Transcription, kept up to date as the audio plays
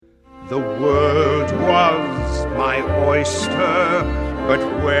The world was my oyster, but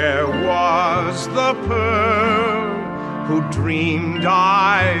where was the pearl who dreamed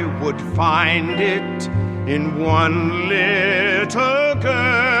I would find it in one little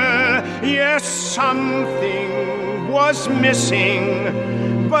girl? Yes, something was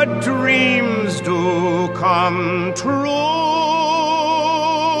missing, but dreams do come true.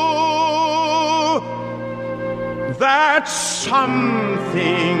 That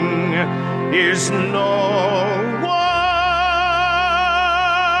something is no one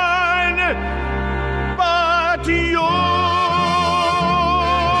but you.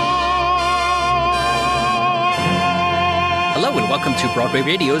 Hello and welcome to Broadway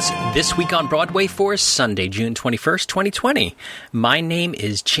Radio's This Week on Broadway for Sunday, June 21st, 2020. My name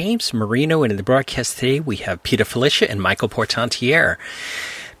is James Marino, and in the broadcast today we have Peter Felicia and Michael Portantiere.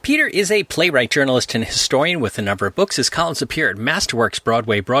 Peter is a playwright, journalist, and historian with a number of books. His columns appear at Masterworks,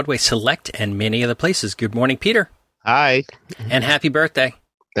 Broadway, Broadway Select, and many other places. Good morning, Peter. Hi. And happy birthday.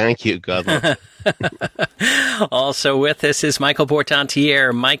 Thank you, God. Also with us is Michael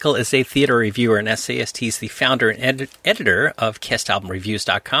Portantiere. Michael is a theater reviewer and essayist. He's the founder and editor of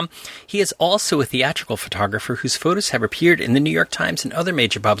castalbumreviews.com. He is also a theatrical photographer whose photos have appeared in the New York Times and other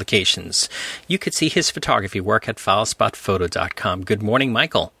major publications. You could see his photography work at filespotphoto.com. Good morning,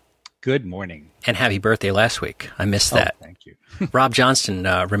 Michael. Good morning. And happy birthday last week. I missed that. Thank you. Rob Johnston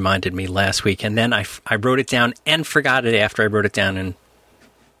reminded me last week, and then I wrote it down and forgot it after I wrote it down and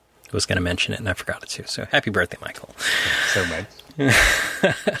was going to mention it, and I forgot it too. So happy birthday, Michael. Thanks so much.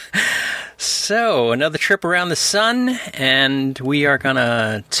 So another trip around the sun, and we are going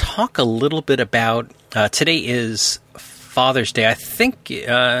to talk a little bit about, today is Father's Day. I think,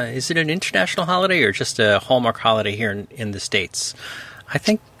 is it an international holiday or just a Hallmark holiday here in the States? I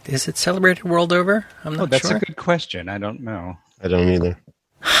think, is it celebrated world over? I'm not that's sure. That's a good question. I don't know. I don't either.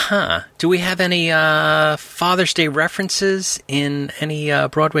 Huh. Do we have any Father's Day references in any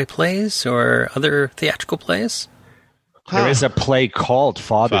Broadway plays or other theatrical plays? There is a play called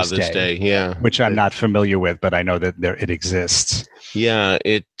Father's Day, yeah, which I'm not familiar with, but I know that it exists. Yeah,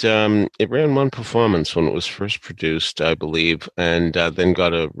 it ran one performance when it was first produced, I believe, and then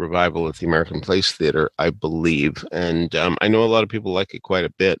got a revival at the American Place Theater, I believe. And I know a lot of people like it quite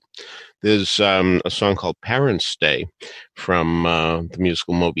a bit. There's a song called Parents' Day from the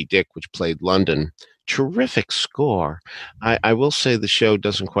musical Moby Dick, which played London. Terrific score. I will say the show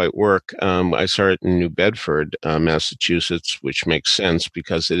doesn't quite work. I saw it in New Bedford, Massachusetts, which makes sense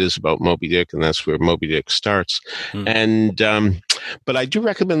because it is about Moby Dick, and that's where Moby Dick starts. And but I do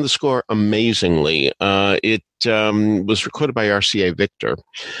recommend the score amazingly. It was recorded by RCA Victor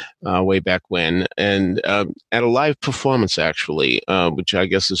way back when, and at a live performance, actually, which I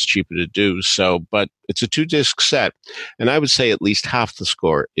guess is cheaper to do. So, but it's a 2-disc set, and I would say at least half the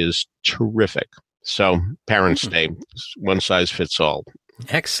score is terrific. So, Parents' Day, one size fits all.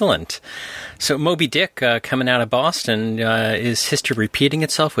 Excellent. So, Moby Dick coming out of Boston, is history repeating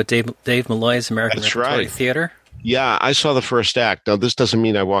itself with Dave Malloy's American Repertory Theater? Yeah, I saw the first act. Now, this doesn't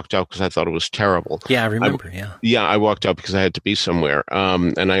mean I walked out because I thought it was terrible. Yeah, I remember, Yeah, I walked out because I had to be somewhere,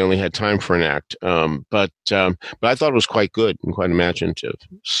 and I only had time for an act. But I thought it was quite good and quite imaginative.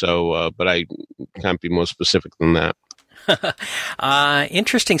 So, but I can't be more specific than that.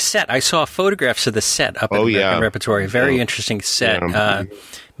 Interesting set. I saw photographs of the set up at American Repertory. Very interesting set,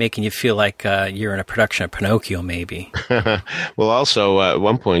 making you feel like you're in a production of Pinocchio, maybe. Well, also, at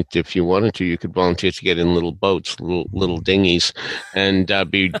one point, if you wanted to, you could volunteer to get in little boats, little dinghies, and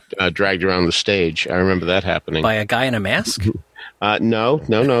be dragged around the stage. I remember that happening. By a guy in a mask? No.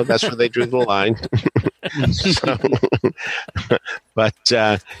 That's where they drew the line.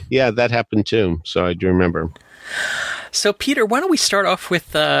 But, yeah, that happened too. So I do remember. So, Peter, why don't we start off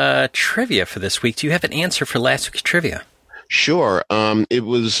with trivia for this week? Do you have an answer for last week's trivia? Sure. It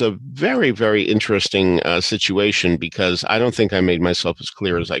was a very, very interesting situation because I don't think I made myself as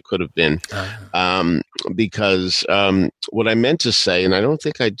clear as I could have been. Because what I meant to say, and I don't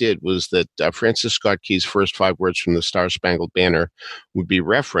think I did, was that Francis Scott Key's first 5 words from the Star-Spangled Banner would be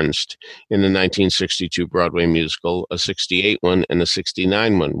referenced in the 1962 Broadway musical, a 68 one, and a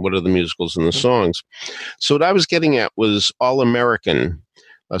 69 one. What are the musicals and the songs? So what I was getting at was All American.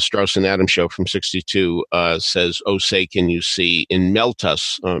 Strauss and Adams show from 62 says, "Oh, say, can you see?" In Melt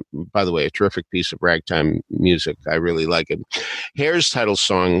Us, by the way, a terrific piece of ragtime music. I really like it. Hair's title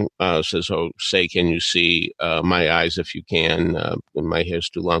song says, "Oh, say, can you see my eyes if you can? My hair's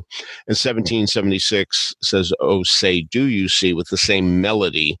too long." And 1776 says, "Oh, say, do you see?" with the same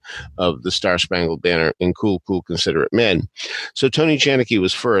melody of the Star-Spangled Banner in Cool, Cool, Considerate Men. So Tony Janicki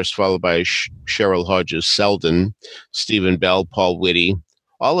was first, followed by Cheryl Hodges Selden, Stephen Bell, Paul Whitty,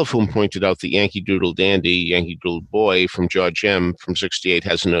 all of whom pointed out that Yankee Doodle Dandy, Yankee Doodle Boy from George M. from 68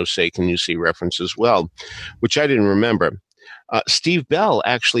 has an "Oh Say Can You See" reference as well, which I didn't remember. Steve Bell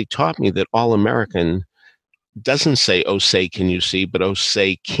actually taught me that All American doesn't say "Oh say can you see," but "Oh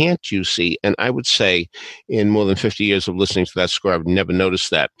say can't you see." And I would say in more than 50 years of listening to that score, I've never noticed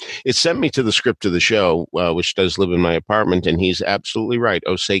that. It sent me to the script of the show, which does live in my apartment, and he's absolutely right.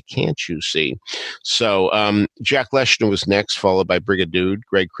 "Oh say can't you see." So Jack Leshner was next, followed by Brigadude,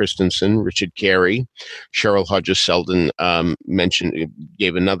 Greg Christensen, Richard Carey. Cheryl Hodges Selden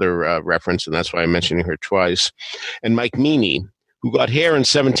gave another reference, and that's why I'm mentioning her twice. And Mike Meany, who got here in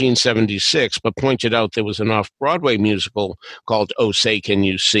 1776, but pointed out there was an off-Broadway musical called "Oh Say Can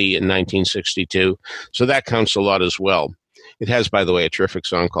You See" in 1962. So that counts a lot as well. It has, by the way, a terrific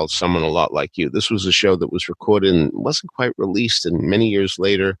song called "Someone a Lot Like You." This was a show that was recorded and wasn't quite released, and many years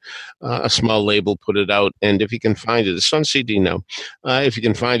later, a small label put it out. And if you can find it, it's on CD now. If you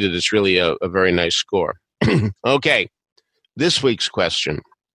can find it, it's really a very nice score. Okay, this week's question.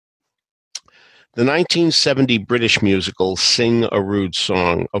 The 1970 British musical Sing a Rude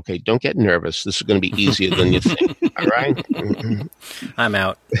Song. Okay, don't get nervous. This is going to be easier than you think. All right? I'm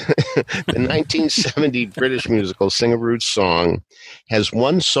out. The 1970 British musical Sing a Rude Song has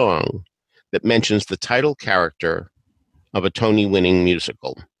one song that mentions the title character of a Tony-winning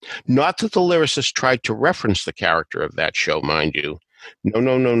musical. Not that the lyricist tried to reference the character of that show, mind you.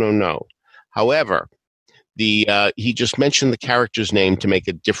 No. However, he just mentioned the character's name to make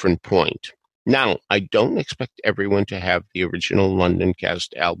a different point. Now, I don't expect everyone to have the original London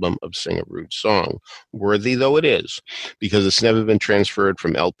cast album of Sing a Rude Song, worthy though it is, because it's never been transferred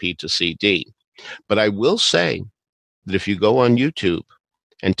from LP to CD. But I will say that if you go on YouTube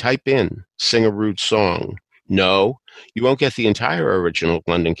and type in Sing a Rude Song, no, you won't get the entire original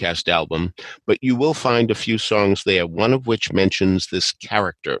London cast album, but you will find a few songs there, one of which mentions this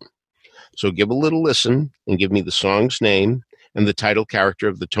character. So give a little listen and give me the song's name and the title character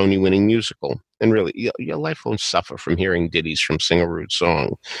of the Tony-winning musical. And really, your life won't suffer from hearing ditties from Sing a Rude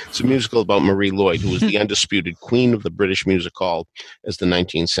Song. It's a musical about Marie Lloyd, who was the undisputed queen of the British music hall as the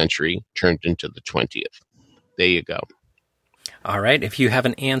 19th century turned into the 20th. There you go. All right. If you have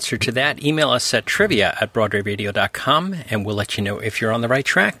an answer to that, email us at trivia@broadwayradio.com, and we'll let you know if you're on the right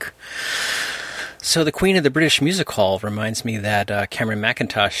track. So the Queen of the British Music Hall reminds me that Cameron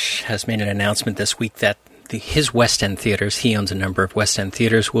McIntosh has made an announcement this week that his West End theaters, he owns a number of West End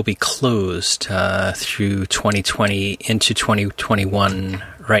theaters, will be closed through 2020 into 2021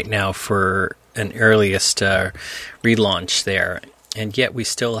 right now for an earliest relaunch there. And yet we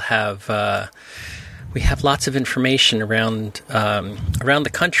still have lots of information around the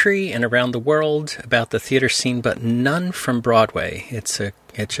country and around the world about the theater scene, but none from Broadway. It's a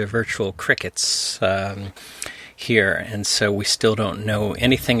virtual crickets here, and so we still don't know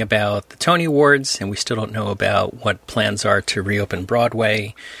anything about the Tony Awards, and we still don't know about what plans are to reopen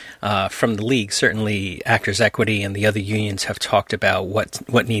Broadway. From the league, certainly Actors Equity and the other unions have talked about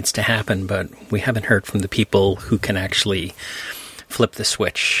what needs to happen, but we haven't heard from the people who can actually flip the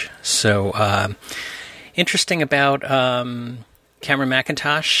switch. So interesting about Cameron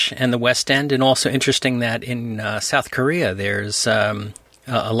McIntosh and the West End, and also interesting that in South Korea there's a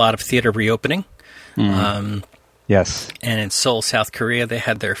lot of theater reopening. Yes. And in Seoul, South Korea, they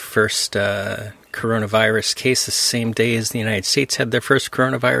had their first coronavirus case the same day as the United States had their first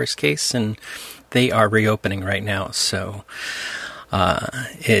coronavirus case, and they are reopening right now. So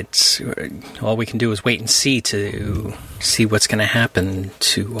it's all we can do is wait and see what's going to happen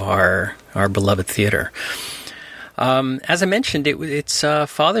to our beloved theater. As I mentioned, it's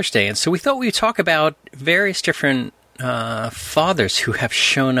Father's Day, and so we thought we'd talk about various different fathers who have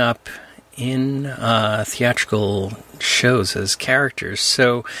shown up in theatrical shows as characters.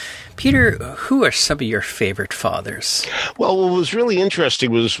 So, Peter, who are some of your favorite fathers? Well, what was really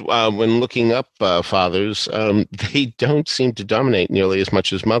interesting was when looking up fathers, they don't seem to dominate nearly as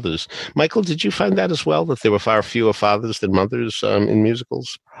much as mothers. Michael, did you find that as well, that there were far fewer fathers than mothers in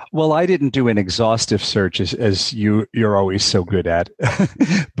musicals? Well, I didn't do an exhaustive search as you're always so good at,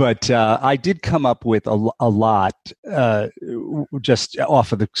 but I did come up with a lot just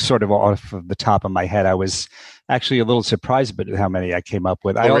off of the top of my head. I was actually a little surprised at how many I came up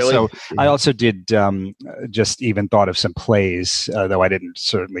with. Really? I also did just even thought of some plays, though I didn't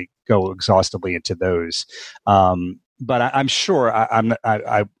certainly go exhaustively into those. But I'm sure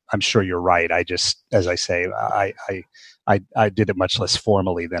I'm sure you're right. I just, as I say, I did it much less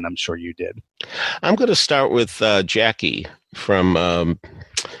formally than I'm sure you did. I'm going to start with Jackie from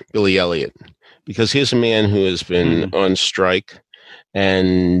Billy Elliot, because he's a man who has been on strike,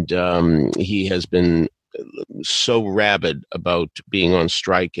 and he has been so rabid about being on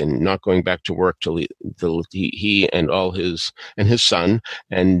strike and not going back to work till he and his son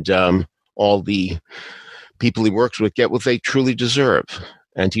and all the people he works with get what they truly deserve.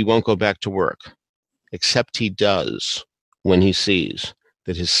 And he won't go back to work, except he does when he sees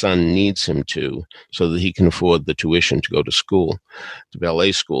that his son needs him to, so that he can afford the tuition to go to school, to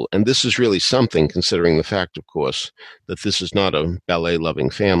ballet school. And this is really something, considering the fact, of course, that this is not a ballet-loving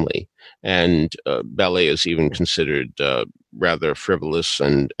family. And ballet is even considered rather frivolous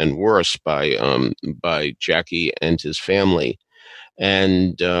and worse by Jackie and his family.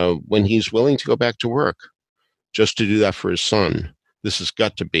 And when he's willing to go back to work just to do that for his son, this has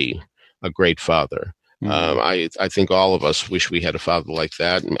got to be a great father. I think all of us wish we had a father like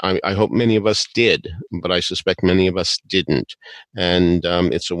that. I hope many of us did, but I suspect many of us didn't. And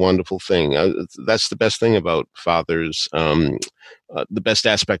it's a wonderful thing. That's the best thing about fathers, the best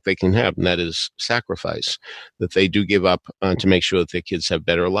aspect they can have, and that is sacrifice, that they do give up to make sure that their kids have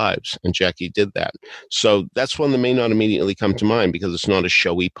better lives. And Jackie did that. So that's one that may not immediately come to mind because it's not a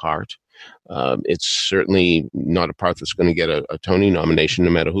showy part. It's certainly not a part that's going to get a Tony nomination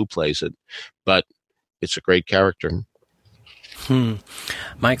no matter who plays it. But it's a great character.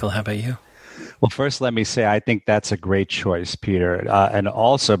 Michael, how about you? Well, first, let me say I think that's a great choice, Peter. And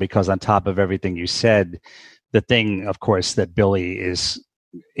also because on top of everything you said, the thing, of course, that Billy is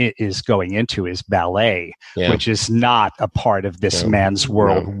going into is ballet, which is not a part of this man's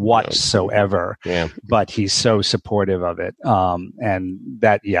world whatsoever. But he's so supportive of it. And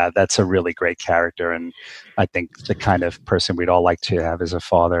that's a really great character. And I think the kind of person we'd all like to have as a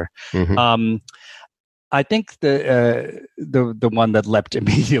father. I think the one that leapt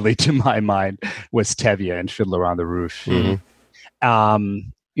immediately to my mind was Tevye in Fiddler on the Roof.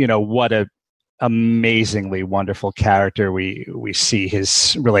 What a amazingly wonderful character. We see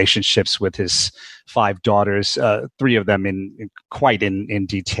his relationships with his 5 daughters, 3 of them in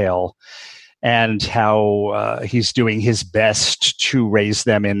detail, and how he's doing his best to raise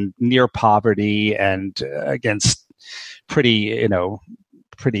them in near poverty and against pretty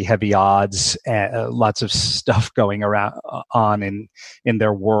heavy odds, lots of stuff going on in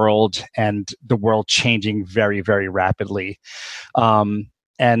their world, and the world changing very, very rapidly.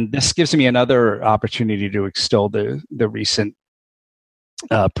 And this gives me another opportunity to extol the recent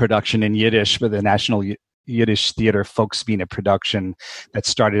production in Yiddish with the National Yiddish Theater Folksbiene production that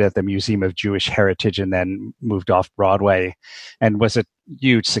started at the Museum of Jewish Heritage and then moved off Broadway and was a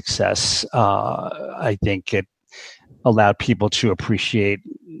huge success. I think it allowed people to appreciate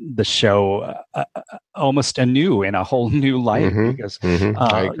the show almost anew in a whole new light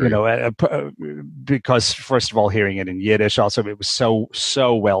because first of all, hearing it in Yiddish, also it was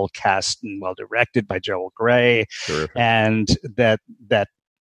so well cast and well directed by Joel Grey. Terrific. And that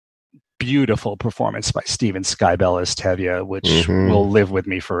beautiful performance by Steven Skybell as Tevye, which will live with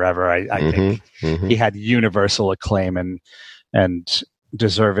me forever. I think he had universal acclaim and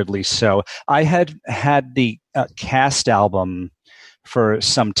deservedly so. I had the cast album for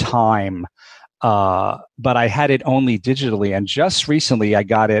some time, but I had it only digitally, and just recently I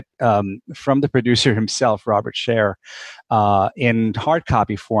got it from the producer himself, Robert Scher, in hard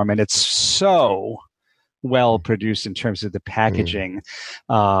copy form, and it's so well produced in terms of the packaging.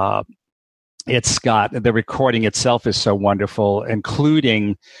 It's got the recording itself is so wonderful,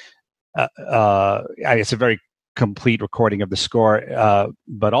 including it's a very complete recording of the score,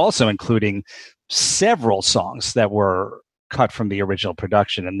 but also including several songs that were cut from the original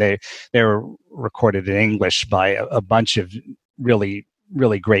production, and they were recorded in English by a bunch of really,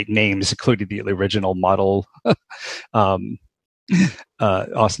 really great names, including the original model,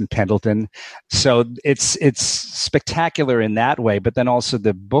 Austin Pendleton. So it's spectacular in that way, but then also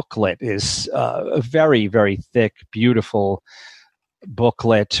the booklet is a very, very thick, beautiful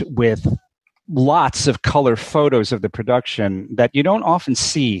booklet with lots of color photos of the production that you don't often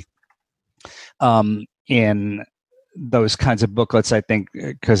see in those kinds of booklets, I think,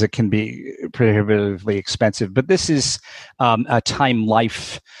 because it can be prohibitively expensive. But this is a Time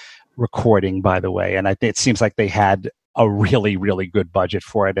Life recording, by the way, and I think it seems like they had a really, really good budget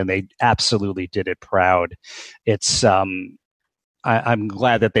for it, and they absolutely did it proud. It's I'm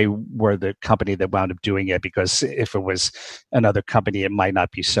glad that they were the company that wound up doing it, because if it was another company, it might not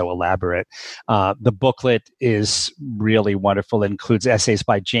be so elaborate. The booklet is really wonderful. It includes essays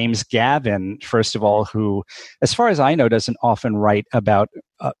by James Gavin, first of all, who, as far as I know, doesn't often write about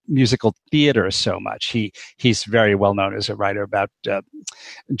musical theater so much. He's very well known as a writer about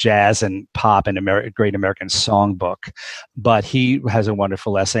jazz and pop and Great American Songbook, but he has a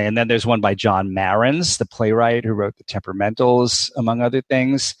wonderful essay. And then there's one by John Marins, the playwright who wrote The Temperamentals, among other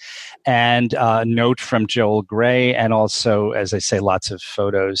things, and a note from Joel Grey, and also, as I say, lots of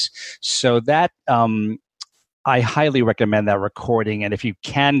photos. So that I highly recommend that recording, and if you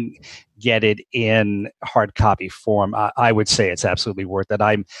can get it in hard copy form, I would say it's absolutely worth it.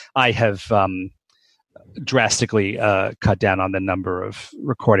 I have drastically cut down on the number of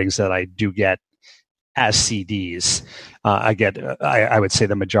recordings that I do get as CDs. I would say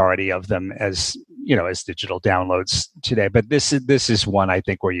the majority of them as digital downloads today. But this is one I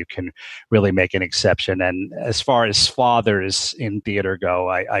think where you can really make an exception. And as far as fathers in theater go,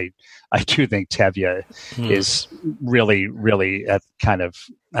 I do think Tevye is really, really at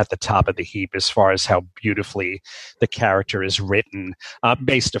the top of the heap as far as how beautifully the character is written,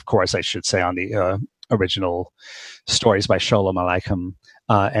 based, of course, I should say, on the original stories by Sholem Aleichem,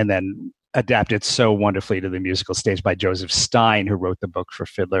 and then adapted so wonderfully to the musical stage by Joseph Stein, who wrote the book for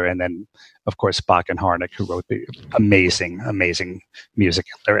fiddler, and then, of course, Bach and Harnick, who wrote the amazing, amazing music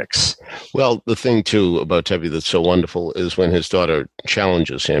and lyrics. Well, the thing, too, about Tevye that's so wonderful is when his daughter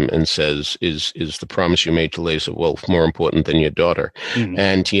challenges him and says, is the promise you made to Leza Wolf more important than your daughter? Mm-hmm.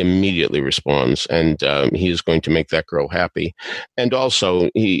 And he immediately responds, and he is going to make that girl happy. And also,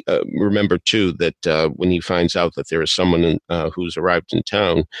 he remember, too, that when he finds out that there is someone who's arrived in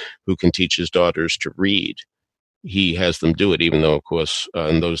town who can teach his daughters to read, he has them do it, even though, of course,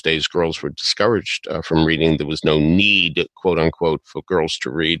 in those days, girls were discouraged from reading. There was no need, quote unquote, for girls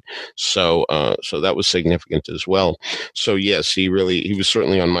to read. So that was significant as well. So yes, he was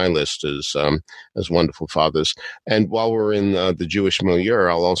certainly on my list as wonderful fathers. And while we're in the Jewish milieu,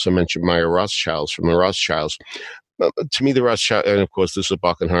 I'll also mention Meyer Rothschilds from the Rothschilds. To me, the Rothschild, and of course, this is a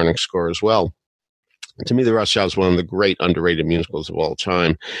Bach and Harnick score as well. To me, the Rothschilds is one of the great underrated musicals of all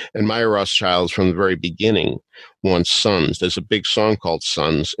time. And Meyer Rothschilds, from the very beginning, wants Sons. There's a big song called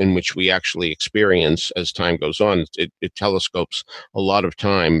Sons, in which we actually experience, as time goes on, it telescopes a lot of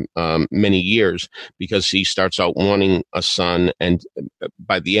time, many years, because he starts out wanting a son, and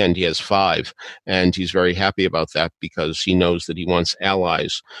by the end, he has 5. And he's very happy about that because he knows that he wants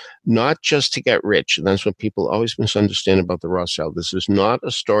allies, not just to get rich. And that's what people always misunderstand about the Rothschild. This is not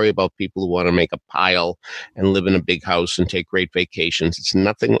a story about people who want to make a pile and live in a big house and take great vacations. It's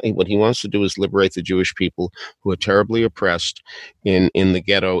nothing. What he wants to do is liberate the Jewish people who are terribly oppressed in the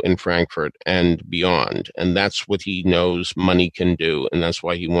ghetto in Frankfurt and beyond. And that's what he knows money can do. And that's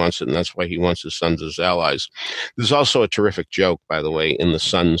why he wants it. And that's why he wants his sons as allies. There's also a terrific joke, by the way, in the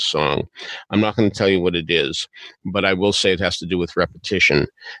Sons song. I'm not going to tell you what it is, but I will say it has to do with repetition.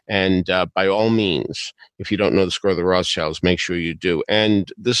 And by all means, if you don't know the score of the Rothschilds, make sure you do.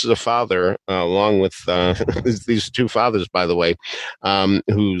 And this is a father, along with these 2 fathers, by the way,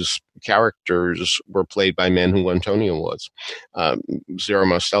 whose characters were played by men who won Tony Awards. Zero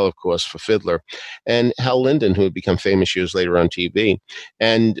Mostel, of course, for fiddler, and Hal Linden, who had become famous years later on TV.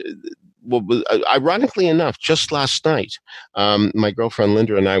 And ironically enough, just last night, my girlfriend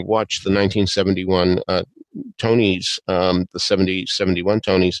Linda and I watched the 1971 Tonys, the 71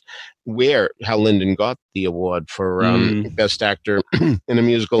 Tonys, where Hal Linden got the award for Best Actor in a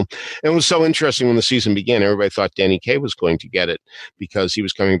Musical. And it was so interesting when the season began. Everybody thought Danny Kaye was going to get it because he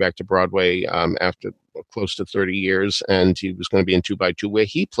was coming back to Broadway after close to 30 years, and he was going to be in 2 by 2, where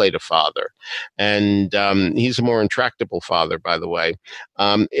he played a father. And he's a more intractable father, by the way.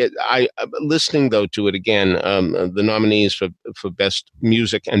 Listening, though, to it again, the nominees for Best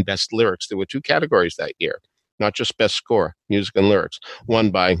Music and Best Lyrics, there were 2 categories that year. Not just best score, music and lyrics.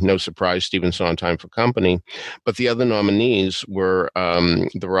 One by, no surprise, Stephen Sondheim for Company. But the other nominees were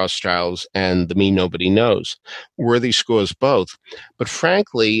the Rothschilds and The Me Nobody Knows. Worthy scores both. But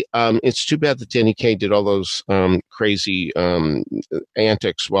frankly, it's too bad that Danny Kaye did all those crazy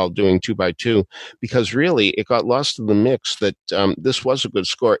antics while doing 2 by 2, because really it got lost in the mix that this was a good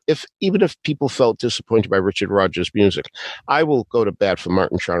score. Even if people felt disappointed by Richard Rodgers' music, I will go to bat for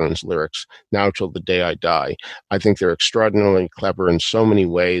Martin Charlin's lyrics now till the day I die. I think they're extraordinarily clever in so many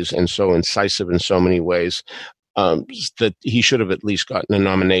ways and so incisive in so many ways that he should have at least gotten a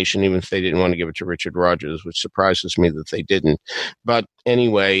nomination, even if they didn't want to give it to Richard Rodgers, which surprises me that they didn't. But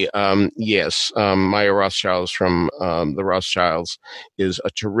anyway, yes, Meyer Rothschilds from the Rothschilds is a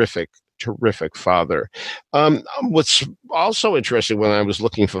terrific father. What's also interesting when I was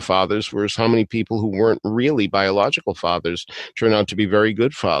looking for fathers was how many people who weren't really biological fathers turned out to be very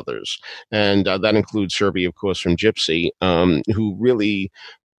good fathers. And that includes Serby, of course, from Gypsy, who really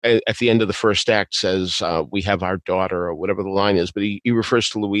at the end of the first act says, we have our daughter, or whatever the line is, but he refers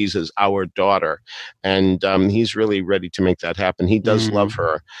to Louise as our daughter. And he's really ready to make that happen. He does love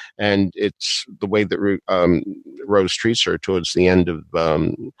her. And it's the way that Rose treats her towards the end of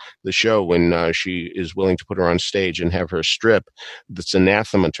the show, when she is willing to put her on stage and have her strip, that's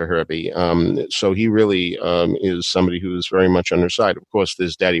anathema to Herbie. So he really is somebody who is very much on her side. Of course,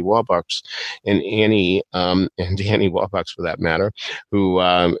 there's Daddy Warbucks and Annie, and Annie Warbucks for that matter, who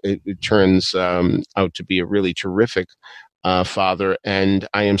it turns out to be a really terrific father. And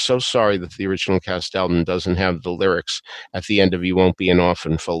I am so sorry that the original cast album doesn't have the lyrics at the end of "You Won't Be an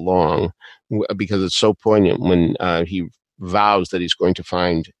Orphan for Long," because it's so poignant when he vows that he's going to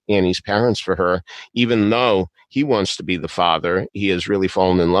find Annie's parents for her, even though he wants to be the father. He has really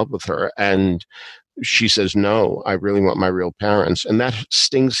fallen in love with her, and she says, "No, I really want my real parents." And that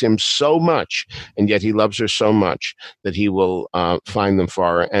stings him so much, and yet he loves her so much that he will find them for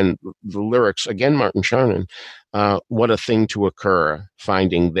her. And the lyrics, again, Martin Charnin, what a thing to occur,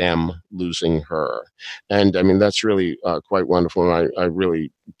 finding them, losing her. And I mean, that's really quite wonderful. And I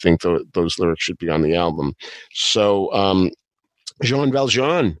really think those lyrics should be on the album. So Jean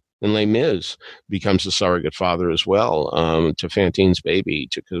Valjean in Les Mis becomes the surrogate father as well, to Fantine's baby,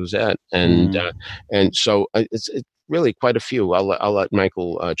 to Cosette. And so it's really quite a few. I'll let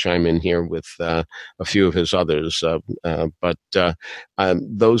Michael chime in here with a few of his others. But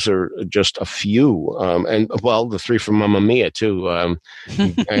those are just a few. And, well, the three from Mamma Mia, too, and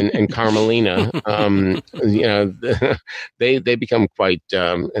Carmelina. They become quite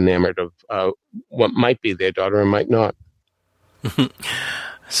enamored of what might be their daughter and might not.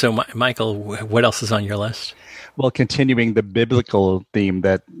 So, Michael, what else is on your list? Well, continuing the biblical theme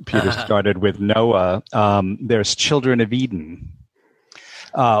that Peter started with Noah, there's Children of Eden,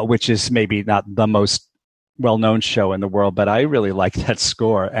 which is maybe not the most well-known show in the world, but I really like that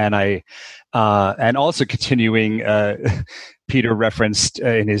score. And and also continuing, Peter referenced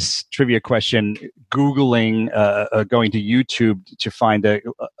in his trivia question, Googling, going to YouTube to find a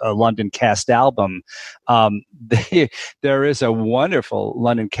London cast album. There is a wonderful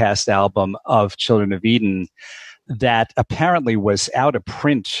London cast album of Children of Eden that apparently was out of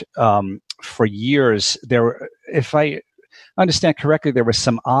print for years. If I understand correctly, there was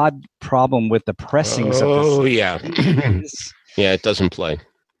some odd problem with the pressings of this. Oh, yeah. Yeah, it doesn't play.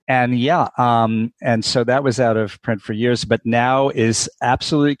 And and so that was out of print for years, but now is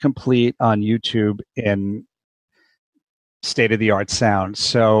absolutely complete on YouTube in state-of-the-art sound.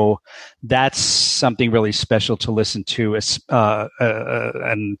 So that's something really special to listen to,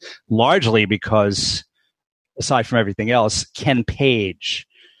 and largely because, aside from everything else, Ken Page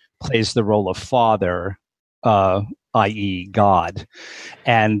plays the role of father, i.e. God.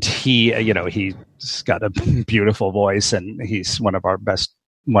 And he's got a beautiful voice, and he's one of our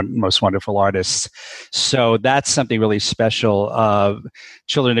most wonderful artists. So that's something really special.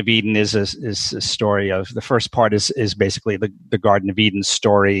 Children of Eden is a story of, the first part is basically the Garden of Eden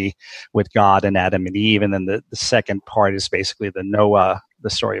story with God and Adam and Eve. And then the second part is basically the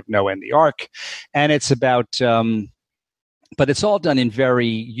story of Noah and the ark. And it's about, but it's all done in very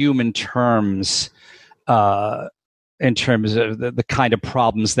human terms, in terms of the kind of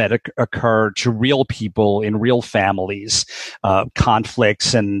problems that occur to real people in real families,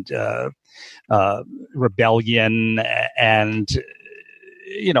 conflicts and rebellion, and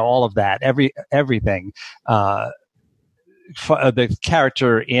all of that, everything. The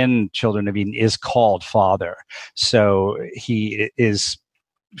character in Children of Eden is called Father, so he is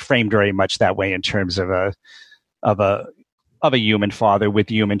framed very much that way in terms of a human father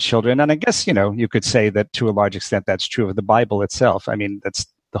with human children. And I guess, you could say that to a large extent that's true of the Bible itself. I mean, that's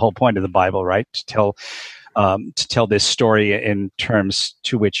the whole point of the Bible, right? To tell this story in terms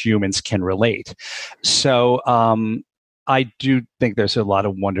to which humans can relate. So I do think there's a lot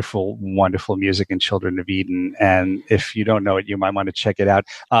of wonderful, wonderful music in Children of Eden. And if you don't know it, you might want to check it out.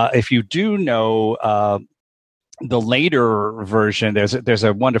 If you do know the later version, there's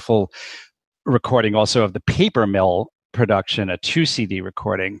a wonderful recording also of the Paper Mill production, a 2 CD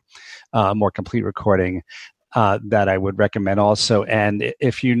recording, more complete recording, that I would recommend also. And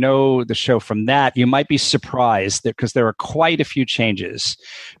if you know the show from that, you might be surprised because there are quite a few changes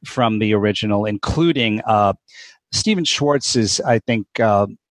from the original, including Stephen Schwartz is, I think,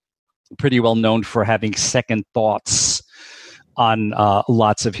 pretty well known for having second thoughts on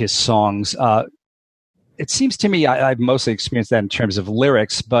lots of his songs. It seems to me I've mostly experienced that in terms of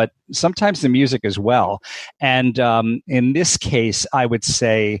lyrics, but sometimes the music as well. And in this case, I would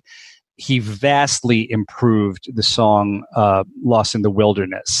say he vastly improved the song Lost in the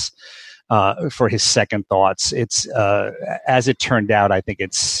Wilderness. for his second thoughts. It's as it turned out, I think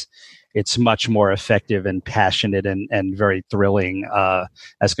it's much more effective and passionate and very thrilling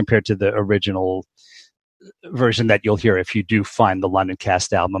as compared to the original version that you'll hear if you do find the London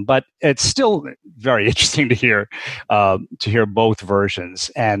Cast album. But it's still very interesting to hear both versions,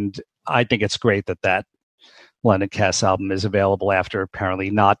 and I think it's great that London Cast album is available after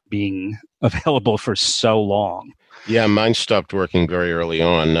apparently not being available for so long. Yeah, mine stopped working very early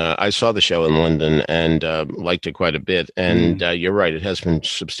on. I saw the show in London and liked it quite a bit. And you're right, it has been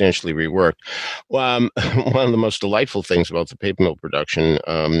substantially reworked. One of the most delightful things about the Paper Mill production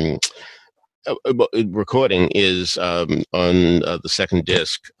recording is on the second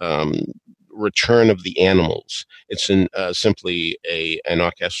disc, Return of the Animals. It's simply an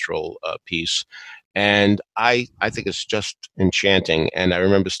orchestral piece. And I think it's just enchanting. And I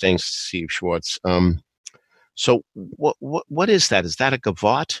remember saying to Steve Schwartz, so what is that? Is that a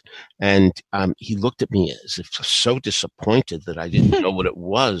gavotte? And he looked at me as if so disappointed that I didn't know what it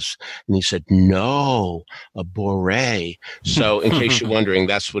was. And he said, no, a bourrée. So in case you're wondering,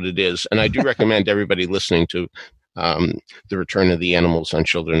 that's what it is. And I do recommend everybody listening to The Return of the Animals on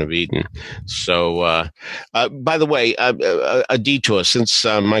Children of Eden. So, by the way, a detour, since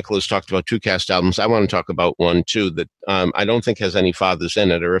Michael has talked about two cast albums, I want to talk about one too that I don't think has any fathers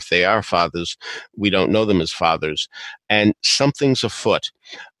in it, or if they are fathers, we don't know them as fathers. And Something's Afoot,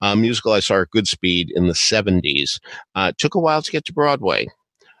 a musical I saw at Goodspeed in the 70s. Took a while to get to Broadway.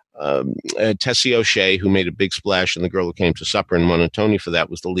 Tessie O'Shea, who made a big splash in The Girl Who Came to Supper and won a Tony for that,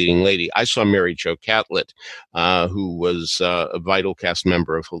 was the leading lady. I saw Mary Jo Catlett, who was a vital cast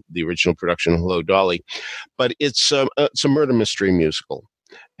member of the original production of Hello, Dolly. But it's a murder mystery musical,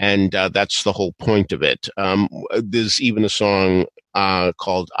 and that's the whole point of it. There's even a song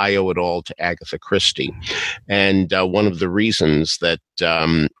called I Owe It All to Agatha Christie. And one of the reasons that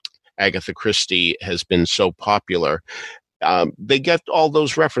Agatha Christie has been so popular, they get all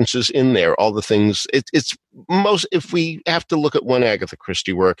those references in there, all the things. It's most, if we have to look at one Agatha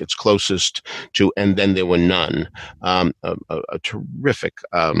Christie work, it's closest to And Then There Were None, a terrific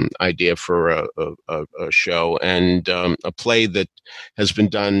idea for a show, and a play that has been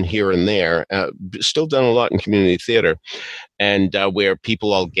done here and there, still done a lot in community theater, and where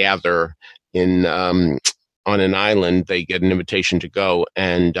people all gather in on an island. They get an invitation to go,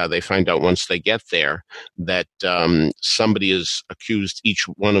 and they find out once they get there that somebody has accused each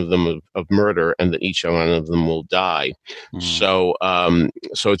one of them of murder, and that each one of them will die. So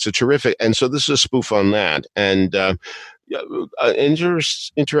it's a terrific, and so this is a spoof on that. And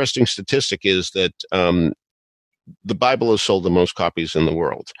interesting statistic is that the Bible has sold the most copies in the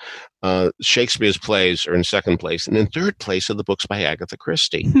world. Shakespeare's plays are in second place, and in third place are the books by Agatha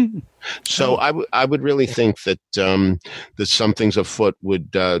Christie. So I would really think that that Something's Afoot would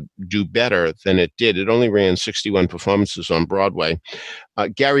do better than it did. It only ran 61 performances on Broadway.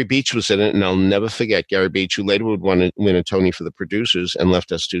 Gary Beach was in it, and I'll never forget Gary Beach, who later would win a Tony for The Producers and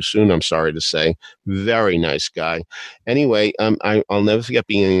left us too soon, I'm sorry to say. Very nice guy. Anyway, I'll never forget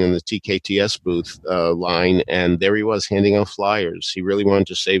being in the TKTS booth line, and there he was handing out flyers. He really wanted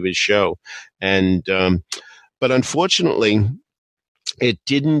to save his show. And but unfortunately, it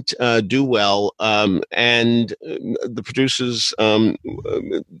didn't do well, and the producers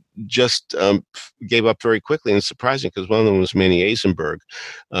just gave up very quickly. And it's surprising because one of them was Manny Eisenberg,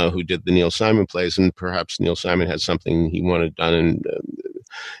 who did the Neil Simon plays, and perhaps Neil Simon had something he wanted done,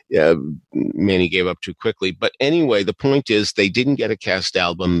 and Manny gave up too quickly. But anyway, the point is they didn't get a cast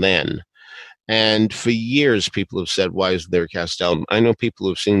album then. And for years, people have said, why is there a cast album? I know people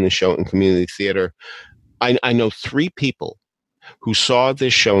who have seen the show in community theater. I know 3 people who saw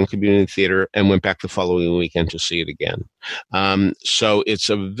this show in community theater and went back the following weekend to see it again. So it's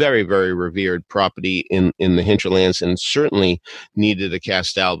a very, very revered property in the hinterlands, and certainly needed a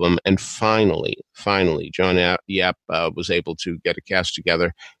cast album. And finally, John Yap was able to get a cast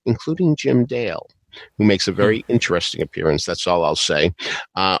together, including Jim Dale, who makes a very interesting appearance. That's all I'll say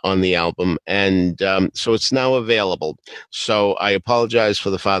on the album. And so it's now available. So I apologize for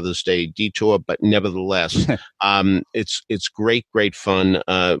the Father's Day detour, but nevertheless, it's great, great fun.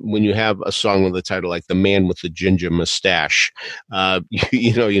 When you have a song with a title like The Man with the Ginger Mustache,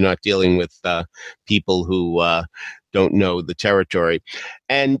 you know you're not dealing with people who don't know the territory.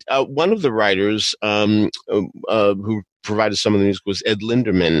 And one of the writers who provided some of the music was Ed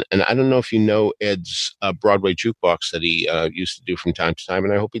Linderman. And I don't know if you know Ed's Broadway jukebox that he used to do from time to time,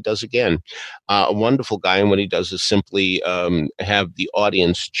 and I hope he does again. A wonderful guy, and what he does is simply have the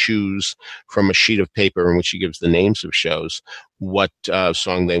audience choose from a sheet of paper in which he gives the names of shows what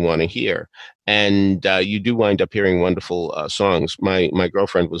song they want to hear. And you do wind up hearing wonderful songs. My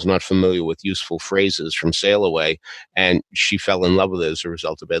girlfriend was not familiar with Useful Phrases from Sail Away, and she fell in love with it as a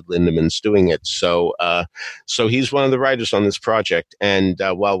result of Ed Lindemans doing it. So so he's one of the writers on this project. And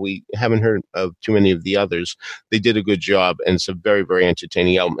while we haven't heard of too many of the others, they did a good job, and it's a very, very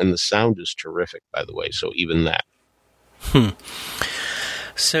entertaining album. And the sound is terrific, by the way, so even that.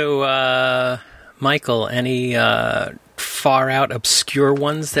 So, Michael, any far out obscure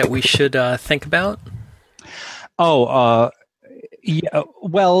ones that we should think about? Yeah.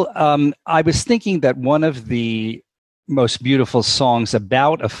 Well, I was thinking that one of the most beautiful songs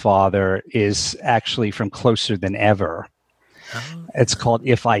about a father is actually from Closer Than Ever. Oh. It's called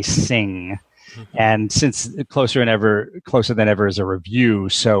If I Sing. Mm-hmm. And since Closer Than Ever is a review,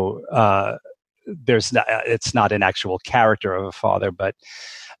 so it's not an actual character of a father, but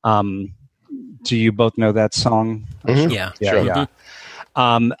do you both know that song? Mm-hmm. Yeah. Sure. Yeah.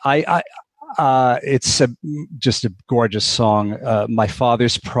 It's just a gorgeous song. My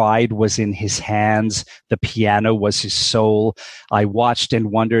father's pride was in his hands. The piano was his soul. I watched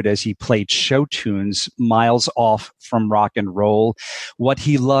and wondered as he played show tunes miles off from rock and roll. What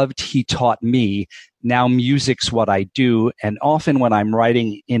he loved, he taught me. Now music's what I do. And often when I'm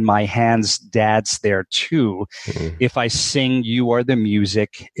writing in my hands, Dad's there too. Mm-hmm. If I sing, you are the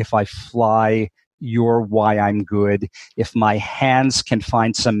music. If I fly, you're why I'm good. If my hands can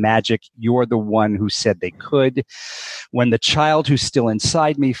find some magic, you're the one who said they could. When the child who's still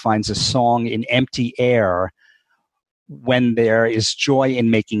inside me finds a song in empty air, when there is joy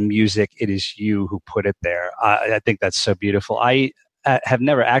in making music, it is you who put it there. I think that's so beautiful. I have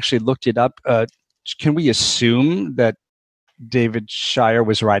never actually looked it up. Can we assume that David Shire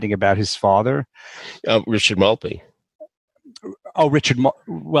was writing about his father? Richard Maltby. Oh, Richard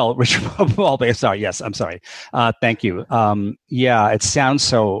Maltby. Sorry. Yes, I'm sorry. Thank you. Yeah, it sounds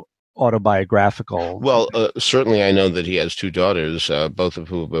so autobiographical. Well, certainly I know that he has two daughters, both of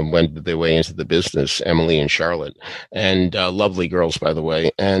whom went their way into the business, Emily and Charlotte, and lovely girls, by the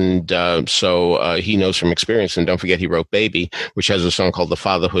way. And so he knows from experience. And don't forget, he wrote Baby, which has a song called The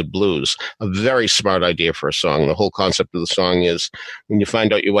Fatherhood Blues, a very smart idea for a song. The whole concept of the song is when you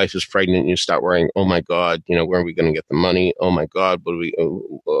find out your wife is pregnant, you start worrying, oh my God, where are we going to get the money? Oh my God, what do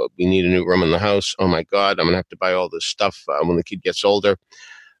we need a new room in the house. Oh my God, I'm going to have to buy all this stuff when the kid gets older.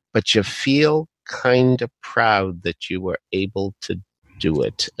 But you feel kind of proud that you were able to do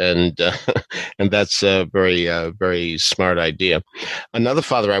it. And that's a very, very smart idea. Another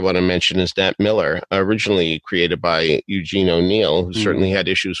father I want to mention is Nat Miller, originally created by Eugene O'Neill, who certainly had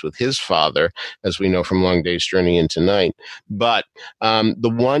issues with his father, as we know from Long Day's Journey into Night. But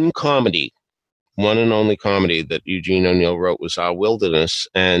the one and only comedy that Eugene O'Neill wrote was Our Wilderness,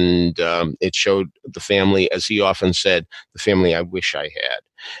 and it showed the family, as he often said, the family I wish I had.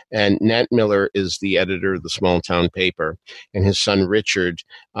 And Nat Miller is the editor of the small town paper, and his son Richard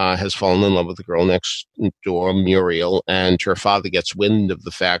has fallen in love with the girl next door, Muriel, and her father gets wind of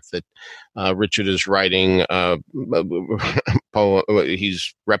the fact that Richard is writing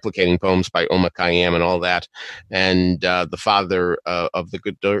he's replicating poems by Omar Khayyam and all that, and the father of the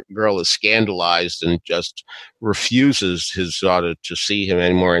good girl is scandalized and just refuses his daughter to see him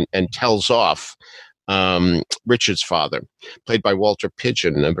anymore, and tells off Richard's father, played by Walter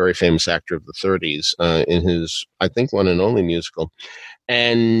Pidgeon, a very famous actor of the 30s, in his, I think, one and only musical.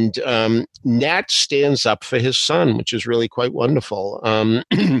 And Nat stands up for his son, which is really quite wonderful.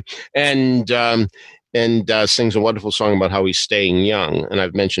 And sings a wonderful song about how he's staying young. And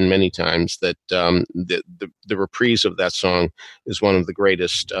I've mentioned many times that the reprise of that song is one of the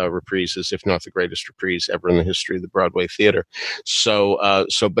greatest reprises, if not the greatest reprise ever in the history of the Broadway theater. But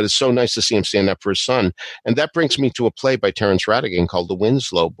it's so nice to see him stand up for his son. And that brings me to a play by Terence Rattigan called The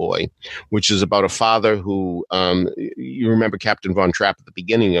Winslow Boy, which is about a father who, you remember Captain Von Trapp at the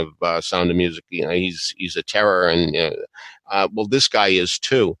beginning of Sound of Music. He's a terror, and well, this guy is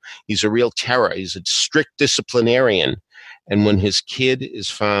too. He's a real terror. He's a strict disciplinarian, and when his kid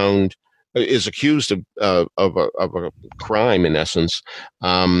is accused of a crime, in essence,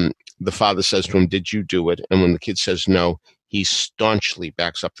 the father says to him, "Did you do it?" And when the kid says no, he staunchly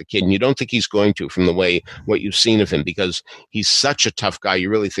backs up the kid. And you don't think he's going to, from the way what you've seen of him, because he's such a tough guy. You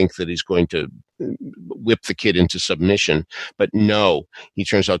really think that he's going to whip the kid into submission. But no, he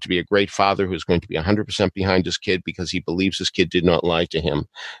turns out to be a great father who's going to be 100% behind his kid because he believes his kid did not lie to him.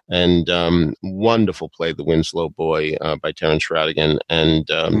 And wonderful play, The Winslow Boy, by Terence Rattigan, and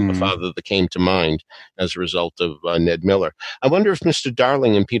a father that came to mind as a result of Ned Miller. I wonder if Mr.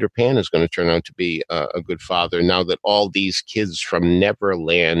 Darling in Peter Pan is going to turn out to be a good father now that all these kids from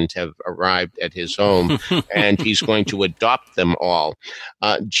Neverland have arrived at his home and he's going to adopt them all.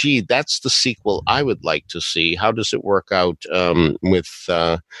 Gee, that's the sequel I would like to see. How does it work out with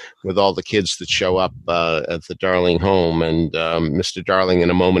all the kids that show up at the Darling home, and Mr. Darling, in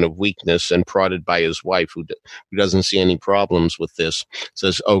a moment of weakness and prodded by his wife, who doesn't see any problems with this,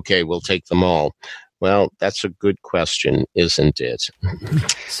 says, "Okay, we'll take them all." Well, that's a good question, isn't it?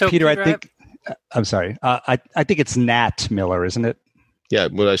 So, Peter, I think. I'm sorry. I think it's Nat Miller, isn't it? Yeah.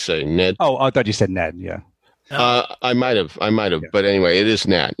 What did I say, Ned? Oh, I thought you said Ned. Yeah. I might have. Yeah. But anyway, it is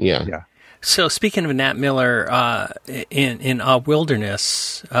Nat. Yeah. Yeah. So speaking of Nat Miller, in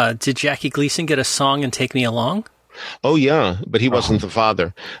Wilderness, did Jackie Gleason get a song and Take Me Along? Oh yeah, but he wasn't the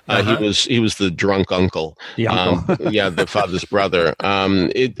father. He was the drunk uncle. The uncle. The father's brother.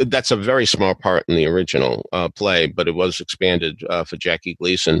 That's a very small part in the original play, but it was expanded for Jackie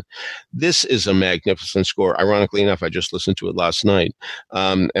Gleason. This is a magnificent score. Ironically enough, I just listened to it last night,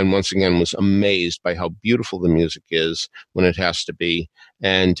 and once again was amazed by how beautiful the music is when it has to be,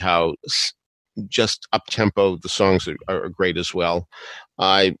 and how just up-tempo the songs are great as well.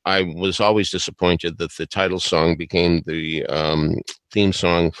 I was always disappointed that the title song became the theme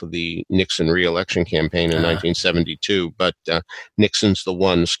song for the Nixon re-election campaign in 1972, but Nixon's the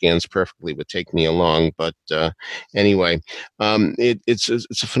One scans perfectly with Take Me Along. But anyway, it's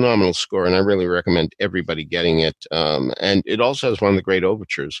a phenomenal score, and I really recommend everybody getting it. And it also has one of the great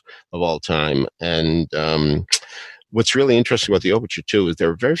overtures of all time. And what's really interesting about the overture, too, is there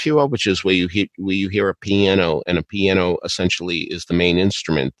are very few overtures where you hear a piano, and a piano essentially is the main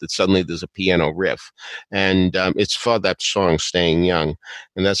instrument, that suddenly there's a piano riff. And it's for that song, Staying Young.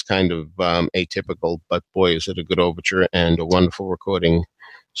 And that's kind of atypical, but boy, is it a good overture and a wonderful recording.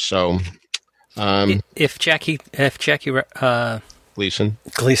 So if Jackie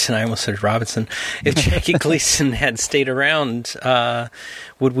Gleason, I almost said Robinson. If Jackie Gleason had stayed around,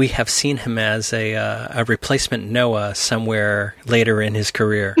 would we have seen him as a replacement Noah somewhere later in his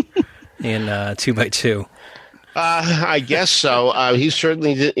career in 2x2? I guess so. He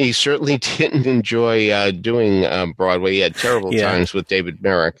certainly didn't enjoy doing Broadway. He had terrible times with David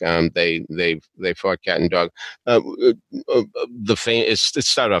Merrick. They fought cat and dog. It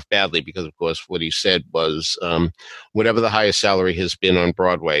started off badly because, of course, what he said was, whatever the highest salary has been on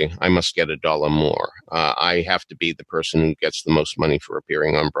Broadway, I must get $1 more. I have to be the person who gets the most money for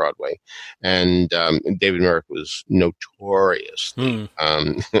appearing on Broadway. And David Merrick was notoriously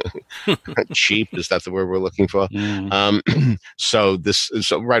cheap. Is that the word we're looking for? So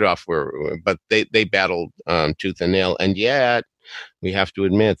right off, but they battled tooth and nail, and yet we have to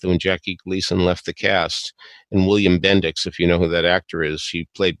admit that when Jackie Gleason left the cast, and William Bendix, if you know who that actor is, he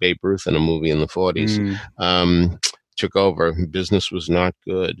played Babe Ruth in a movie in the 40s. Took over. Business was not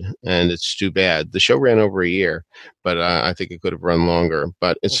good, and it's too bad. The show ran over a year, but I think it could have run longer.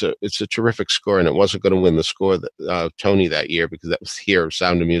 But it's a terrific score, and it wasn't going to win the score Tony that year because that was here,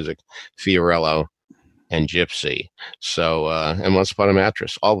 Sound of Music, Fiorello, and Gypsy. So, and Once Upon a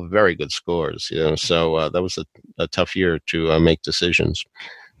Mattress, all very good scores, so that was a tough year to make decisions.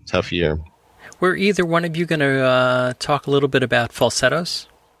 Tough year. Were either one of you going to talk a little bit about falsettos?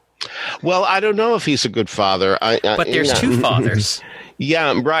 Well, I don't know if he's a good father. But there's two fathers.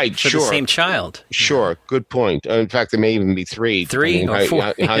 Yeah, right. For the same child. Sure. Good point. In fact, there may even be three. Three or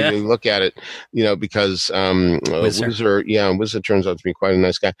four. How you look at it, because Wizard turns out to be quite a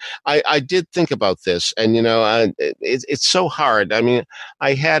nice guy. I did think about this, and it's so hard. I mean,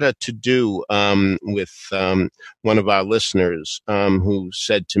 I had a to-do with one of our listeners who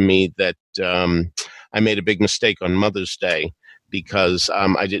said to me that I made a big mistake on Mother's Day, because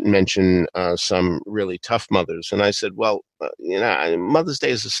I didn't mention some really tough mothers. And I said, well, Mother's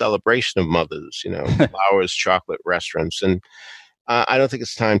Day is a celebration of mothers, flowers, chocolate, restaurants. And I don't think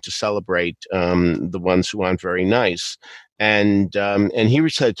it's time to celebrate the ones who aren't very nice. And he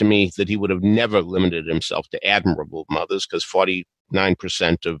said to me that he would have never limited himself to admirable mothers, because 49%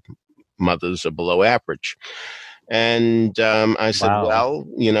 of mothers are below average. And I said, wow.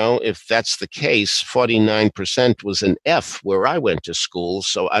 Well, if that's the case, 49% was an F where I went to school.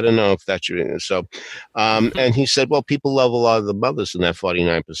 So I don't know if that's so. And he said, well, people love a lot of the mothers in that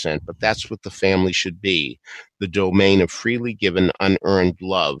 49%, but that's what the family should be, the domain of freely given, unearned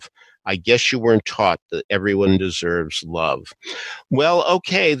love. I guess you weren't taught that everyone deserves love. Well,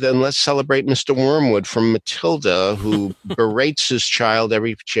 okay, then let's celebrate Mr. Wormwood from Matilda, who berates his child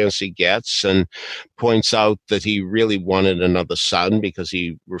every chance he gets and points out that he really wanted another son because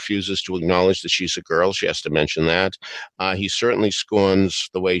he refuses to acknowledge that she's a girl. She has to mention that. He certainly scorns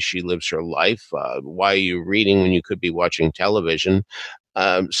the way she lives her life. Why are you reading when you could be watching television?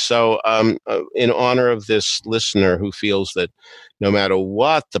 In honor of this listener who feels that no matter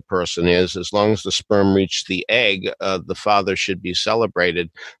what the person is, as long as the sperm reached the egg, the father should be celebrated.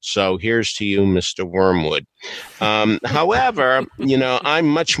 So here's to you, Mr. Wormwood. However, I'm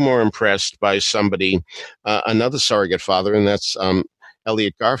much more impressed by somebody, another surrogate father, and that's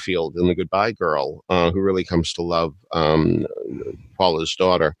Elliot Garfield in The Goodbye Girl, who really comes to love Paula's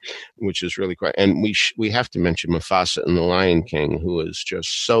daughter, which is really quite. And we have to mention Mufasa in The Lion King, who is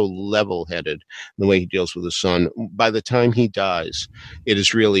just so level-headed in the way he deals with his son. By the time he dies, it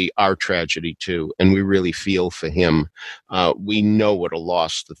is really our tragedy too, and we really feel for him. We know what a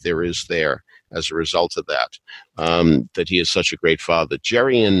loss that there is there as a result of that. That he is such a great father.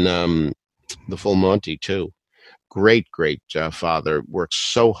 Jerry in The Full Monty too. Great father, works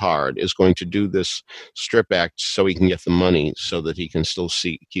so hard, is going to do this strip act so he can get the money so that he can still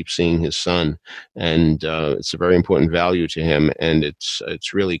keep seeing his son. And it's a very important value to him. And it's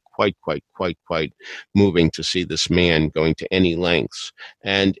really quite moving to see this man going to any lengths.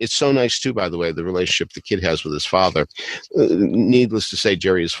 And it's so nice, too, by the way, the relationship the kid has with his father. Needless to say,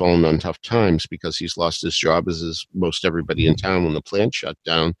 Jerry has fallen on tough times because he's lost his job, as is most everybody in town when the plant shut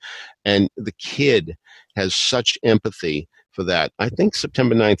down. And the kid has such empathy for that. I think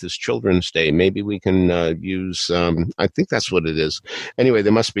September 9th is Children's Day. Maybe we can use, I think that's what it is. Anyway,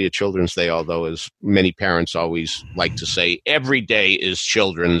 there must be a Children's Day, although as many parents always like to say, every day is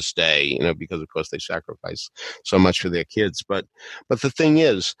Children's Day, because of course they sacrifice so much for their kids. But the thing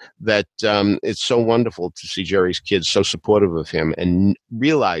is that it's so wonderful to see Jerry's kids so supportive of him and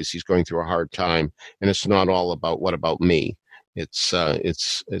realize he's going through a hard time. And it's not all about what about me. It's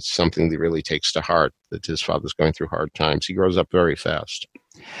something that really takes to heart that his father's going through hard times. He grows up very fast.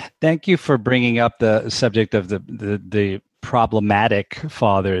 Thank you for bringing up the subject of the problematic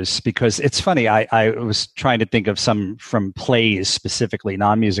fathers, because it's funny. I was trying to think of some from plays, specifically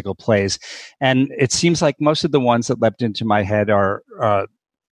non-musical plays, and it seems like most of the ones that leapt into my head are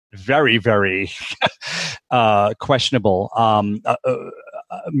very, very questionable.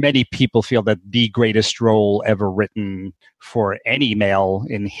 Many people feel that the greatest role ever written for any male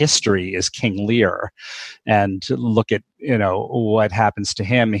in history is King Lear. And look at, what happens to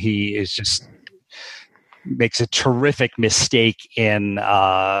him. He is just makes a terrific mistake in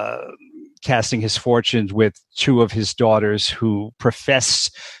casting his fortunes with two of his daughters who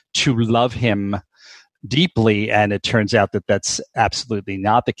profess to love him deeply, and it turns out that that's absolutely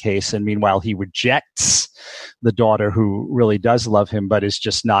not the case. And meanwhile, he rejects the daughter who really does love him, but is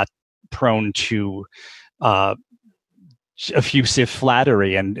just not prone to effusive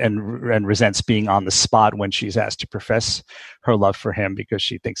flattery and resents being on the spot when she's asked to profess her love for him because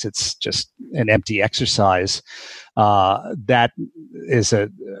she thinks it's just an empty exercise. That is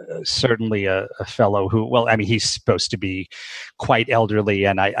certainly a fellow who, he's supposed to be quite elderly,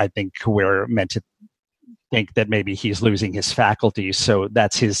 and I think we're meant to think that maybe he's losing his faculties, so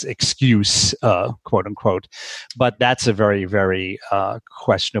that's his excuse, quote unquote. But that's a very, very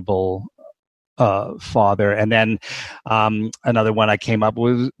questionable father. And then another one I came up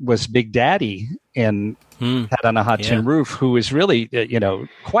with was Big Daddy in Cat on a Hot Tin Roof, who is really,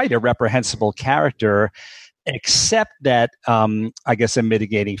 quite a reprehensible character, except that I guess a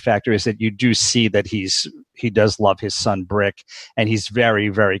mitigating factor is that you do see that he does love his son Brick, and he's very,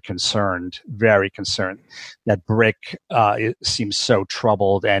 very concerned that Brick seems so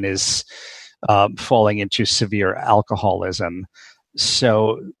troubled and is falling into severe alcoholism.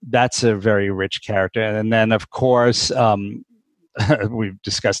 So that's a very rich character. And then, of course, we've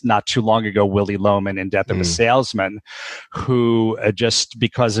discussed not too long ago Willy Loman in Death of a Salesman, who just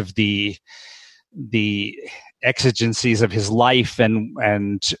because of the exigencies of his life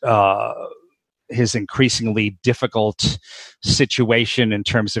and his increasingly difficult situation in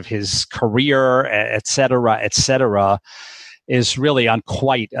terms of his career, et cetera, is really on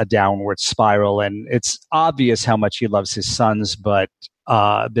quite a downward spiral. And it's obvious how much he loves his sons, but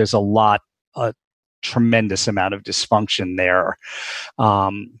there's a tremendous amount of dysfunction there.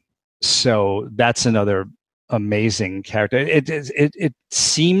 So that's another amazing character. It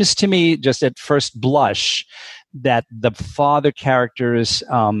seems to me, just at first blush, that the father characters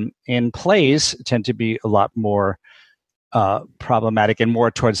in plays tend to be a lot more problematic and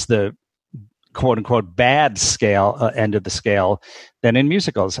more towards the quote unquote bad scale end of the scale than in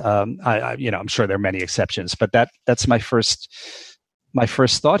musicals. I'm sure there are many exceptions, but that's my first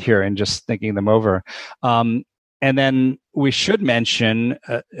thought here, and just thinking them over. And then we should mention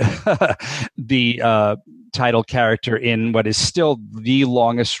the title character in what is still the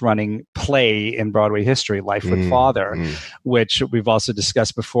longest running play in Broadway history, Life with Father, which we've also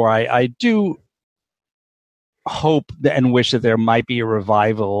discussed before. I do hope and wish that there might be a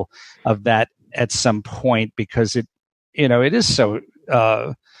revival of that at some point, because it is so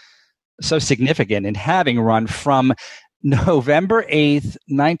significant in having run from November 8th,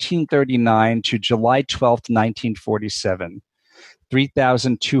 1939 to July 12th, 1947.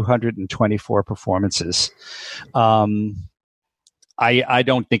 3,224 performances. I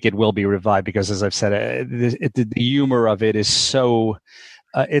don't think it will be revived because, as I've said, the humor of it is so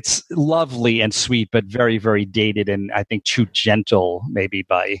it's lovely and sweet, but very, very dated, and I think too gentle maybe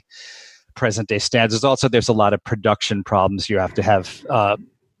by present day standards. Also, there's a lot of production problems. You have to have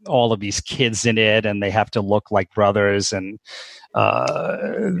all of these kids in it, and they have to look like brothers, and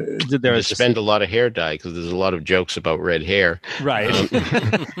they spend a lot of hair dye because there's a lot of jokes about red hair. Right.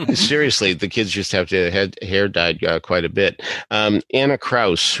 Seriously, the kids just have to have hair dyed quite a bit. Anna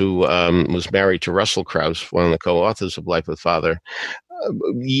Krause, who was married to Russell Krause, one of the co-authors of Life with Father,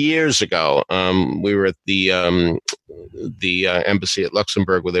 years ago, we were at the embassy at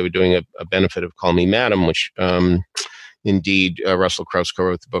Luxembourg where they were doing a benefit of Call Me Madam, which indeed, Russell Krause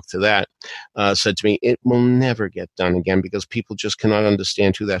co-wrote the book to that, said to me, it will never get done again because people just cannot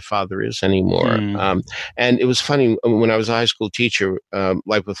understand who that father is anymore. And it was funny, when I was a high school teacher,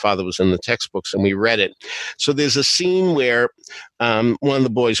 Life with Father was in the textbooks and we read it. So there's a scene where one of the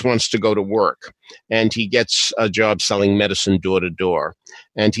boys wants to go to work and he gets a job selling medicine door to door.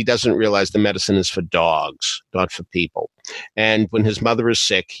 And he doesn't realize the medicine is for dogs, not for people. And when his mother is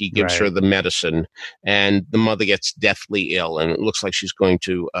sick, he gives her the medicine, and the mother gets deathly ill, and it looks like she's going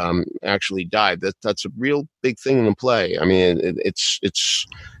to actually die. That's a real big thing in the play. I mean, it's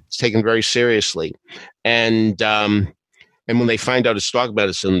taken very seriously. And when they find out it's dog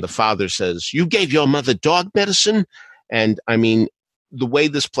medicine, the father says, "You gave your mother dog medicine?" And I mean, the way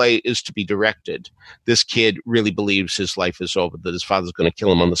this play is to be directed, this kid really believes his life is over, that his father's going to kill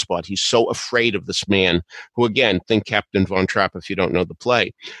him on the spot. He's so afraid of this man who, again, think Captain Von Trapp if you don't know the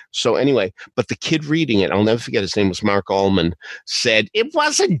play. So anyway, but the kid reading it, I'll never forget, his name was Mark Allman, said, "It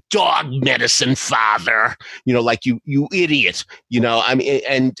wasn't dog medicine, father." Like you idiot. I mean,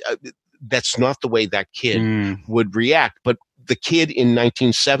 and that's not the way that kid would react. But the kid in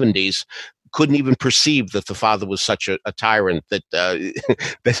 1970s couldn't even perceive that the father was such a tyrant, that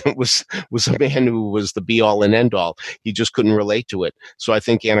that was a man who was the be all and end all. He just couldn't relate to it. So I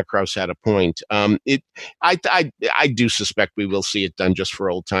think Anna Krause had a point. I do suspect we will see it done just for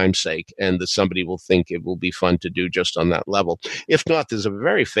old time's sake, and that somebody will think it will be fun to do just on that level. If not, there's a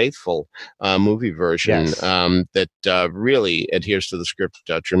very faithful movie version that really adheres to the script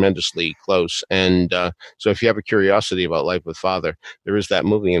tremendously close. And so if you have a curiosity about Life with Father, there is that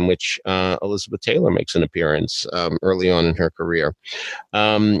movie in which Elizabeth Taylor makes an appearance early on in her career.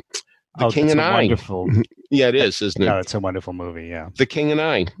 The King and I. Wonderful. Yeah, it is, isn't it? No, it's a wonderful movie. Yeah. The King and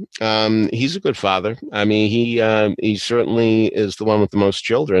I. He's a good father. I mean, he certainly is the one with the most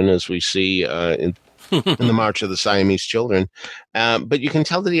children, as we see in the March of the Siamese Children. But you can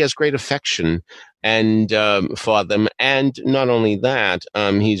tell that he has great affection and for them. And not only that,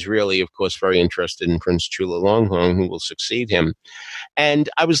 he's really, of course, very interested in Prince Chulalongkorn, who will succeed him. And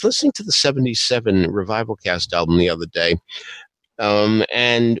I was listening to the 77 Revival Cast album the other day,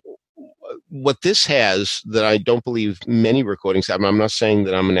 and what this has that I don't believe many recordings have, I'm not saying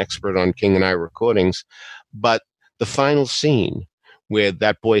that I'm an expert on King and I recordings, but the final scene where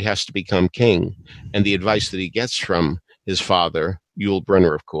that boy has to become king and the advice that he gets from his father, Yul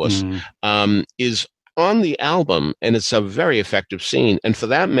Brynner, of course, is on the album, and it's a very effective scene. And for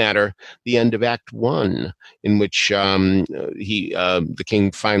that matter, the end of Act 1, in which the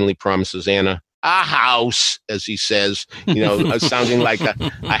king finally promises Anna a house, as he says, sounding like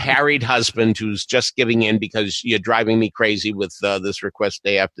a harried husband who's just giving in because you're driving me crazy with this request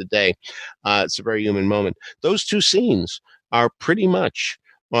day after day. It's a very human moment. Those two scenes are pretty much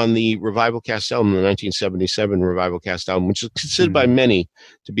on the Revival Cast album, the 1977 Revival Cast album, which is considered by many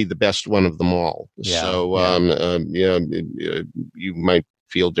to be the best one of them all. Yeah, so, you might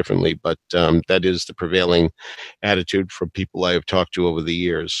feel differently, but that is the prevailing attitude from people I have talked to over the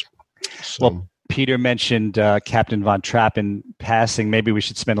years. So. Well, Peter mentioned Captain Von Trapp in passing. Maybe we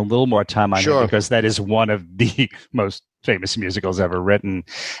should spend a little more time on it, because that is one of the most famous musicals ever written,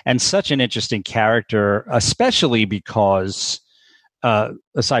 and such an interesting character, especially because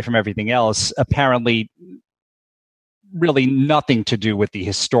aside from everything else, apparently really nothing to do with the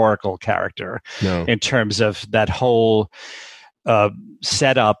historical character in terms of that whole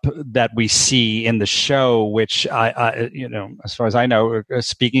setup that we see in the show, which I as far as I know,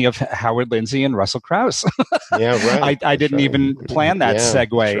 speaking of Howard Lindsay and Russell Crouse, yeah, right. I didn't even plan that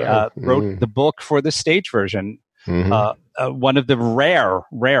segue. Sure. Wrote the book for the stage version. One of the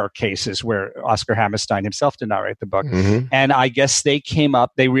rare cases where Oscar Hammerstein himself did not write the book. And I guess they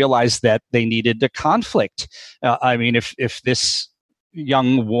realized that they needed a conflict. I mean, if this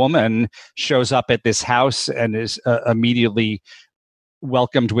young woman shows up at this house and is immediately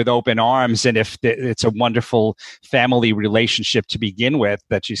welcomed with open arms, and if it's a wonderful family relationship to begin with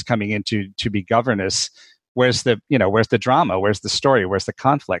that she's coming into to be governess, where's the drama? Where's the story? Where's the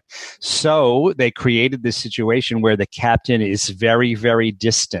conflict? So they created this situation where the captain is very, very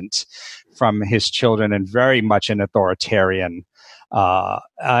distant from his children and very much an authoritarian.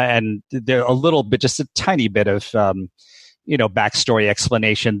 And there a little bit, just a tiny bit of, backstory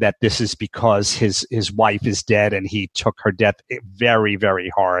explanation that this is because his wife is dead and he took her death very, very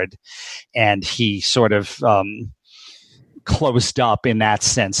hard. And he sort of, closed up in that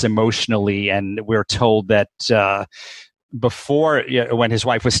sense emotionally, and we're told that before, when his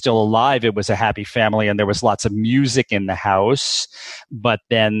wife was still alive, it was a happy family and there was lots of music in the house, but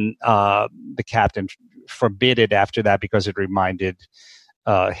then the captain forbid it after that because it reminded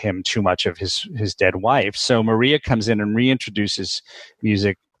him too much of his dead wife. So Maria comes in and reintroduces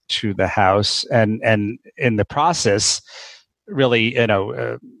music to the house, and in the process really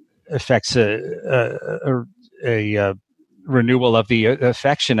affects a renewal of the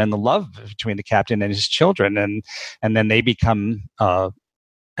affection and the love between the captain and his children, and then they become an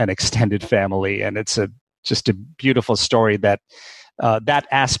extended family, and it's just a beautiful story that that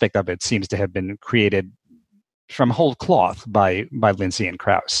aspect of it seems to have been created from whole cloth by Lindsay and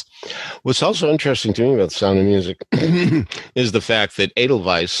Krauss. What's also interesting to me about The Sound of Music is the fact that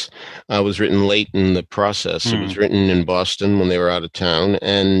Edelweiss was written late in the process. It was written in Boston when they were out of town,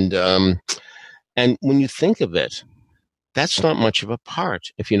 and when you think of it, that's not much of a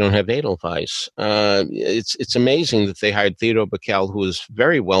part if you don't have Edelweiss. It's amazing that they hired Theodore Bickel, who was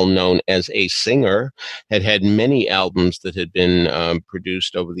very well known as a singer, had many albums that had been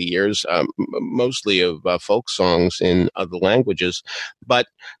produced over the years, mostly of folk songs in other languages. But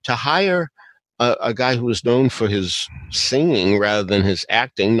to hire a guy who was known for his singing rather than his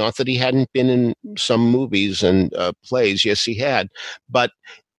acting, not that he hadn't been in some movies and plays, yes, he had, but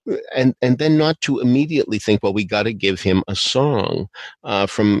and then not to immediately think, well, we got to give him a song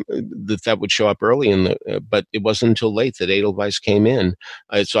from that would show up early in the. But it wasn't until late that Edelweiss came in.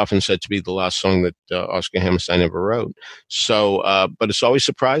 It's often said to be the last song that Oscar Hammerstein ever wrote. So, but it's always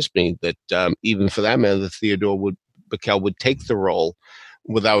surprised me that even for that matter, that Theodore Bickel would take the role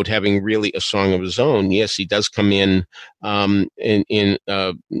without having really a song of his own. Yes, he does come in No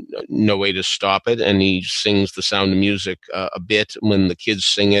Way to Stop It, and he sings The Sound of Music a bit when the kids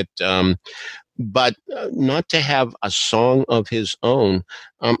sing it. But not to have a song of his own,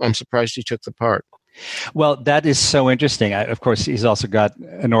 I'm surprised he took the part. Well, that is so interesting. Of course, he's also got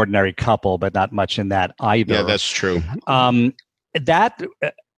An Ordinary Couple, but not much in that either. Yeah, that's true.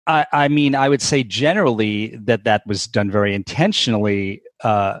 I mean, I would say generally that was done very intentionally,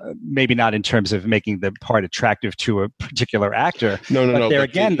 maybe not in terms of making the part attractive to a particular actor. No. There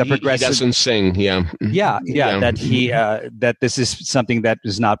again, the progressive. He doesn't sing, yeah. Yeah. That this is something that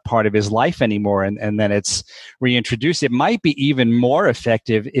is not part of his life anymore, and then it's reintroduced. It might be even more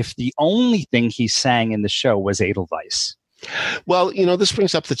effective if the only thing he sang in the show was Edelweiss. Well, this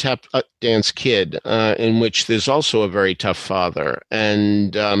brings up the Tap Dance Kid, in which there's also a very tough father,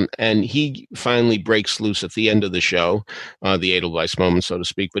 and he finally breaks loose at the end of the show, the Edelweiss moment, so to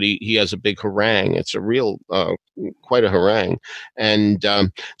speak. But he has a big harangue. It's a real, quite a harangue, and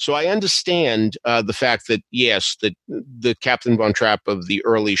so I understand the fact that yes, that the Captain Von Trapp of the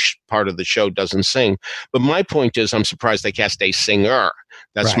early part of the show doesn't sing. But my point is, I'm surprised they cast a singer.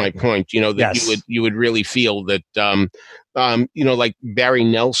 That's right. My point. That yes. you would really feel that. Like Barry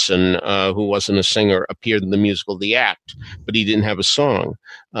Nelson, who wasn't a singer, appeared in the musical The Act, but he didn't have a song.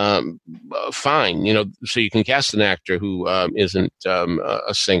 Fine, so you can cast an actor who isn't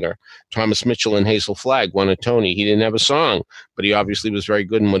a singer. Thomas Mitchell and Hazel Flagg won a Tony. He didn't have a song, but he obviously was very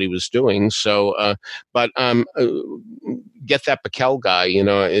good in what he was doing. So, get that Bickel guy,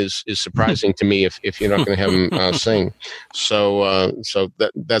 is surprising to me if you're not going to have him sing. So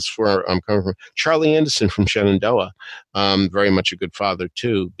that's where I'm coming from. Charlie Anderson from Shenandoah, very much a good father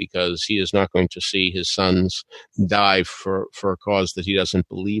too, because he is not going to see his sons die for a cause that he doesn't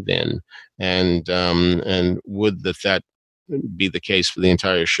believe in, and would that be the case for the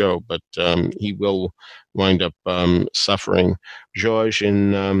entire show, but he will wind up suffering. Georges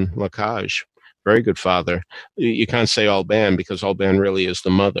in La Cage, very good father. You can't say Alban because Alban really is the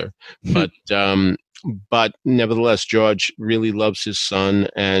mother, but nevertheless, George really loves his son,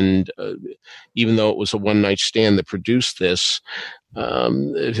 and even though it was a one-night stand that produced this,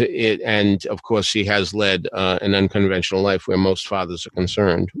 and of course he has led an unconventional life where most fathers are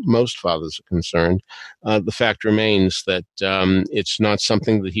concerned. The fact remains that it's not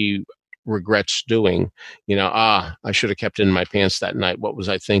something that he regrets doing. I should have kept it in my pants that night. What was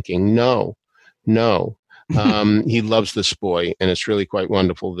I thinking? No. He loves this boy, and it's really quite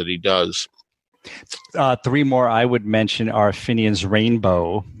wonderful that he does. Three more I would mention are Finian's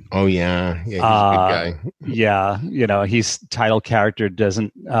Rainbow. Oh, yeah. He's a good guy. Yeah, his title character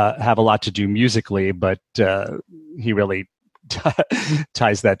doesn't have a lot to do musically, but he really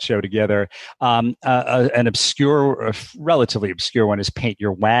ties that show together. An relatively obscure one is Paint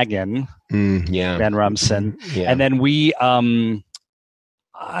Your Wagon, Ben Rumson. And then we...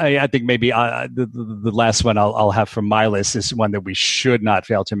 I think maybe the last one I'll have from my list is one that we should not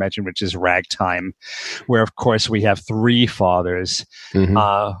fail to mention, which is Ragtime, where, of course, we have three fathers,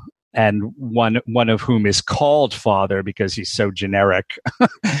 and one of whom is called father because he's so generic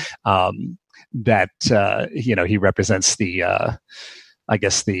that he represents the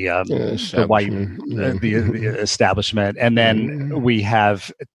the establishment. And then we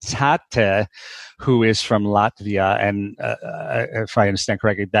have Tate, who is from Latvia, and if I understand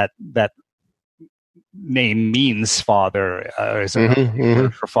correctly, that name means father,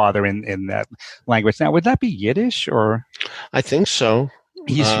 for father in that language. Now, would that be Yiddish or? I think so.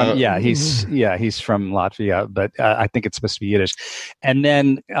 He's from he's from Latvia, but I think it's supposed to be Yiddish. And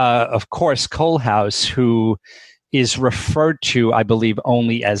then, of course, Kohlhaas, who is referred to, I believe,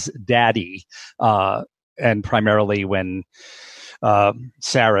 only as Daddy, and primarily when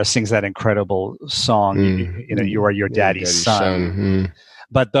Sarah sings that incredible song, "You Are Your Daddy's Son."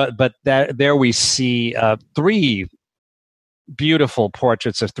 But there we see three beautiful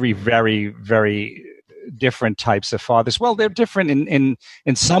portraits of three very, very different types of fathers. Well, they're different in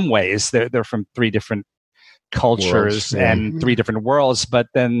some ways. They're from three different cultures and three different worlds, but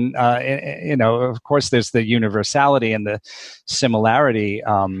then of course there's the universality and the similarity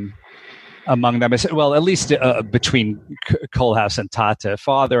among them. Well, at least between Kohlhaas and Tate.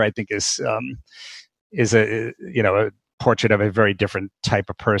 Father, I think, is a portrait of a very different type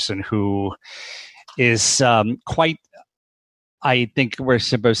of person who is quite. I think we're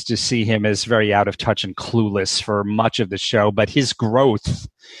supposed to see him as very out of touch and clueless for much of the show, but his growth,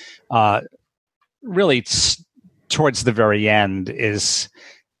 really, towards the very end, is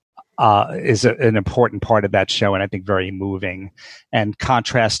an important part of that show, and I think very moving. And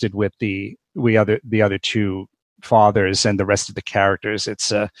contrasted with the other two fathers and the rest of the characters,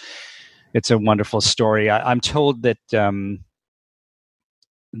 it's a wonderful story. I'm told that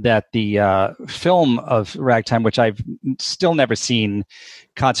the film of Ragtime, which I've still never seen,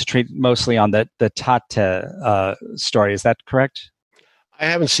 concentrate mostly on the Tate story. Is that correct? I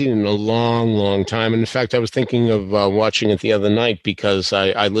haven't seen it in a long, long time. And in fact, I was thinking of watching it the other night because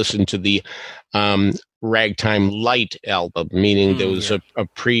I listened to the Ragtime Light album, meaning there was a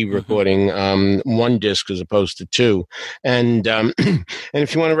pre-recording, one disc as opposed to two. And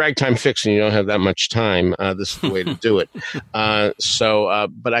if you want a ragtime fix and you don't have that much time, this is the way to do it.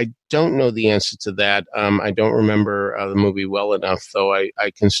 But I don't know the answer to that. I don't remember the movie well enough, though I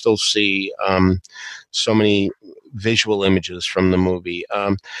can still see so many visual images from the movie.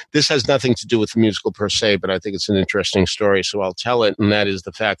 This has nothing to do with the musical per se, but I think it's an interesting story, so I'll tell it, and that is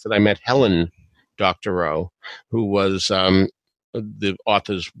the fact that I met Helen Doctorow, who was the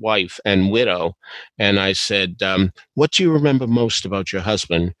author's wife and widow, and I said, what do you remember most about your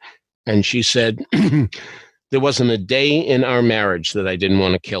husband? And she said, there wasn't a day in our marriage that I didn't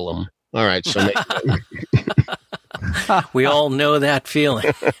want to kill him. All right, so we all know that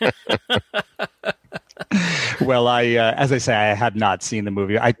feeling. Well, as I say, I have not seen the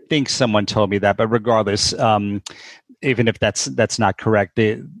movie. I think someone told me that, but regardless, even if that's not correct,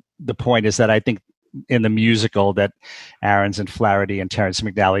 the point is that I think in the musical that Ahrens and Flaherty and Terrence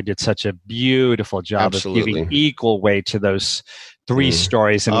McNally did such a beautiful job of giving equal weight to those three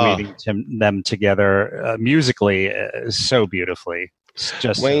stories and weaving them together musically so beautifully.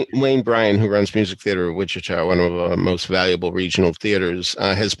 Just Wayne Bryan, who runs Music Theater of Wichita, one of our most valuable regional theaters,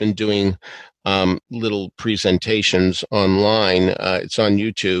 has been doing little presentations online. It's on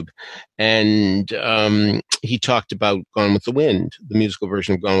YouTube. And he talked about Gone with the Wind, the musical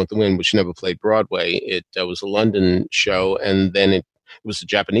version of Gone with the Wind, which never played Broadway. It was a London show, and then it It was a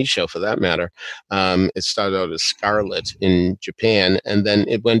Japanese show, for that matter. It started out as Scarlet in Japan, and then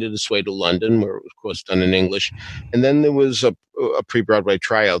it wended its way to London, where it was, of course, done in English. And then there was a pre-Broadway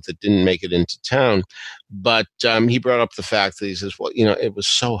tryout that didn't make it into town. But he brought up the fact that he says, well, it was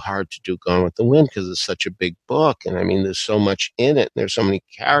so hard to do Gone with the Wind because it's such a big book. And I mean, there's so much in it. There's so many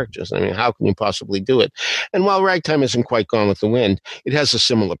characters. I mean, how can you possibly do it? And while Ragtime isn't quite Gone with the Wind, it has a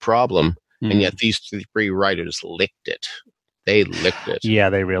similar problem. And yet these three writers licked it. They licked it.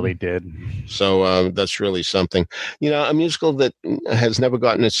 Yeah, they really did. So that's really something. A musical that has never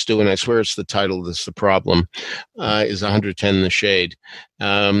gotten its due, and I swear it's the title that's the problem, is 110 The Shade.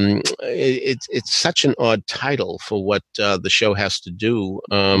 It's such an odd title for what the show has to do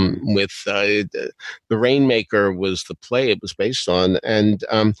with The Rainmaker was the play it was based on, and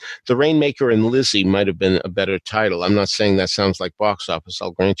The Rainmaker and Lizzie might have been a better title. I'm not saying that sounds like box office, I'll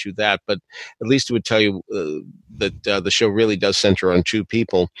grant you that, but at least it would tell you that the show really does center on two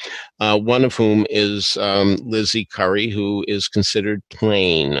people, one of whom is Lizzie Curry, who is considered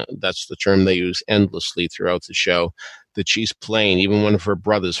plain. That's the term they use endlessly throughout the show, that she's plain. Even one of her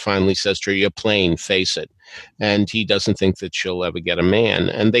brothers finally says to her, "You're plain, face it." And he doesn't think that she'll ever get a man.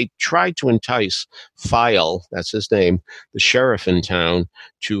 And they try to entice File, that's his name, the sheriff in town,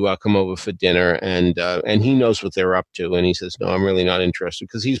 to come over for dinner. And he knows what they're up to. And he says, no, I'm really not interested,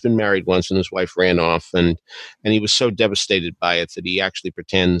 because he's been married once and his wife ran off. And he was so devastated by it that he actually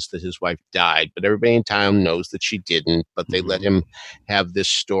pretends that his wife died. But everybody in town knows that she didn't. But they let him have this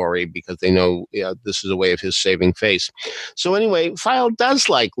story because they know this is a way of his saving face. So anyway, File does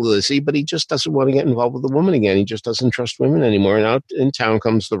like Lizzie, but he just doesn't want to get involved with the woman again. He just doesn't trust women anymore. And out in town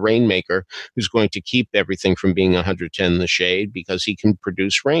comes the Rainmaker, who's going to keep everything from being 110 The Shade because he can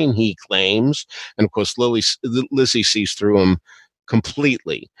produce rain, he claims. And of course, Lizzie sees through him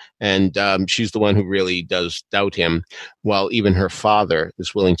completely. And she's the one who really does doubt him, while even her father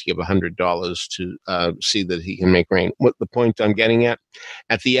is willing to give $100 to see that he can make rain. What the point I'm getting at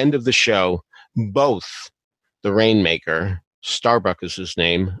the end of the show, both the Rainmaker, Starbuck is his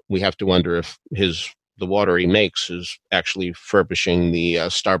name. We have to wonder if the water he makes is actually furbishing the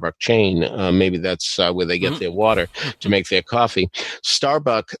Starbuck chain. Maybe that's where they get their water to make their coffee.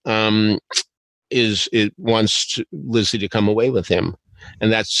 Starbuck wants Lizzie to come away with him.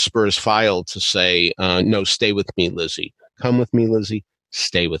 And that spurs File to say, no, stay with me, Lizzie. Come with me, Lizzie.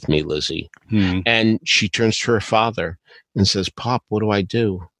 Stay with me, Lizzie. And she turns to her father and says, Pop, what do I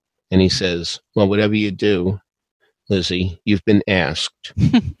do? And he says, well, whatever you do, Lizzie, you've been asked.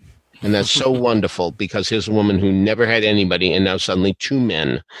 And that's so wonderful, because here's a woman who never had anybody, and now suddenly two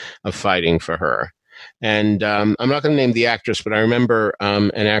men are fighting for her. And I'm not going to name the actress, but I remember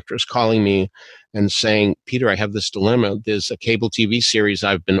an actress calling me and saying, Peter, I have this dilemma. There's a cable TV series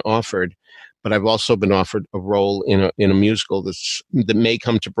I've been offered, but I've also been offered a role in a musical that may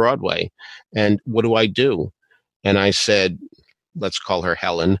come to Broadway. And what do I do? And I said, let's call her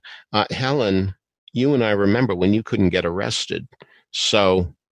Helen. Helen, you and I remember when you couldn't get arrested.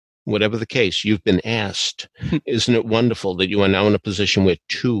 So whatever the case, you've been asked. Isn't it wonderful that you are now in a position where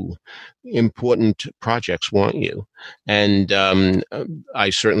two important projects want you? And I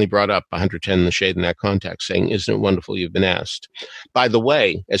certainly brought up 110 The Shade in that context, saying, isn't it wonderful you've been asked? By the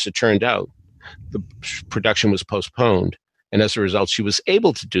way, as it turned out, the production was postponed. And as a result, she was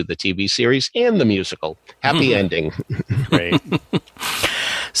able to do the TV series and the musical. Happy ending. Great.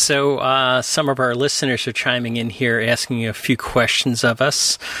 So some of our listeners are chiming in here, asking a few questions of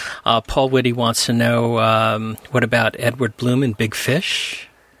us. Paul Whitty wants to know, what about Edward Bloom in Big Fish?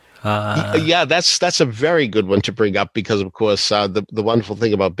 Yeah, that's a very good one to bring up, because, of course, the wonderful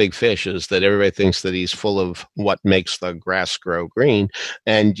thing about Big Fish is that everybody thinks that he's full of what makes the grass grow green.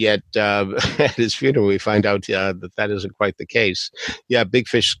 And yet at his funeral, we find out that isn't quite the case. Yeah, Big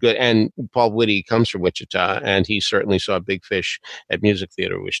Fish is good. And Paul Whitty comes from Wichita, and he certainly saw Big Fish at Music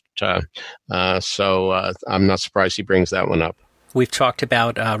Theater Wichita. So I'm not surprised he brings that one up. We've talked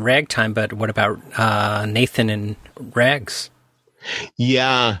about Ragtime, but what about Nathan and Rags?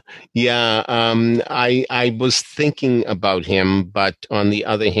 Yeah. I was thinking about him, but on the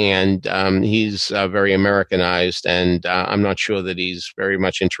other hand, he's very Americanized, and I'm not sure that he's very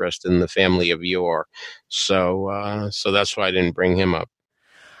much interested in the family of yore. So that's why I didn't bring him up.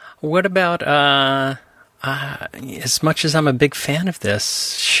 What about, as much as I'm a big fan of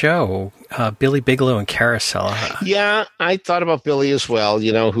this show, Billy Bigelow and Carousel? Yeah, I thought about Billy as well,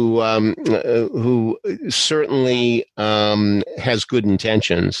 who certainly has good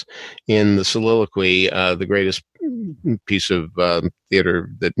intentions in the Soliloquy, the greatest piece of theater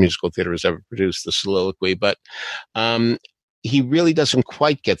that musical theater has ever produced, the Soliloquy. But he really doesn't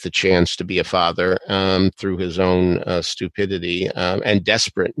quite get the chance to be a father through his own stupidity and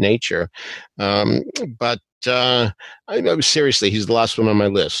desperate nature. But seriously, he's the last one on my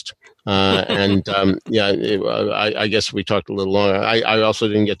list. I guess we talked a little longer. I also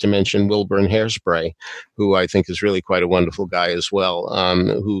didn't get to mention Wilbur in Hairspray, who I think is really quite a wonderful guy as well.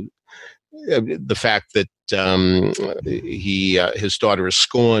 The fact that his daughter is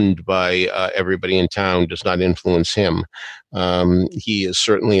scorned by everybody in town does not influence him. He is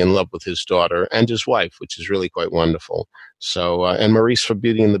certainly in love with his daughter and his wife, which is really quite wonderful. So, and Maurice for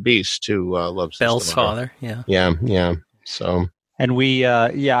Beauty and the Beast too loves Belle's his daughter. father. Yeah. Yeah. So. And we,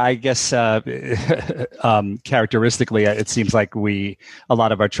 I guess, characteristically, it seems like a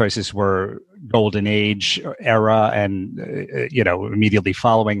lot of our choices were golden age era and, immediately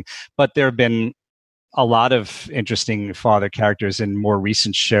following. But there have been a lot of interesting father characters in more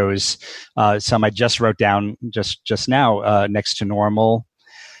recent shows. Some I just wrote down just now, Next to Normal.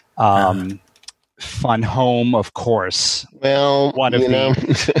 Fun Home, of course. Well, what?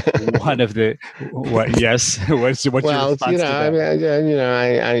 Yes. What's your response to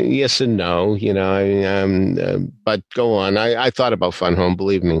that? Yes and no. But go on. I thought about Fun Home.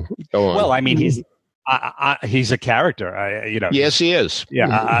 Believe me. Go on. Well, I mean, he's a character. Yes, he is. Yeah,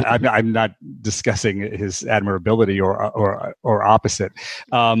 I'm not discussing his admirability or opposite.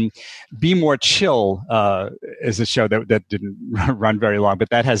 Be More Chill is a show that didn't run very long, but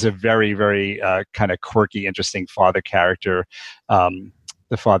that has a very, very kind of quirky, interesting father character.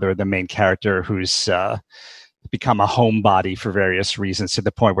 The father of the main character who's become a homebody for various reasons, to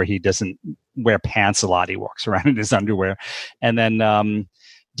the point where he doesn't wear pants a lot. He walks around in his underwear. And then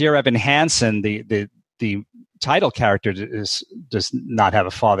Dear Evan Hansen, the title character does not have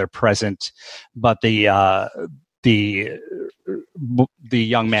a father present, but the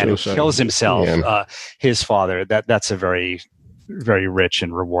young man who kills himself, his father, that's a very, very rich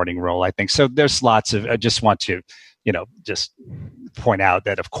and rewarding role, I think. So there's lots of. I just want to, just point out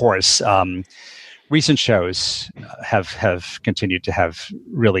that, of course, recent shows have continued to have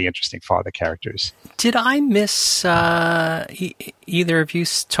really interesting father characters. Did I miss either of you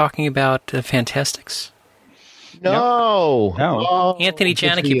talking about the Fantastics? No. Anthony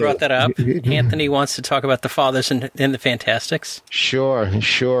Janicki brought that up. Anthony wants to talk about the fathers in the Fantastics. Sure.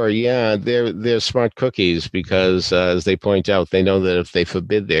 Yeah, they're smart cookies because, as they point out, they know that if they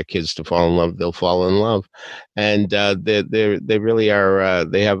forbid their kids to fall in love, they'll fall in love, and they really are.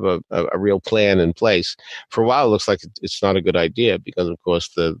 They have a real plan in place. For a while, it looks like it's not a good idea because, of course,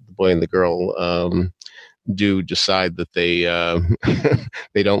 the boy and the girl do decide that they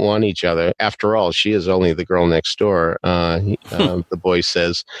they don't want each other. After all, she is only the girl next door. The boy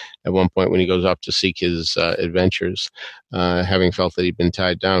says at one point when he goes up to seek his adventures, having felt that he'd been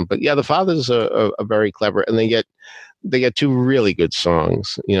tied down. But yeah, the fathers are very clever, and they get two really good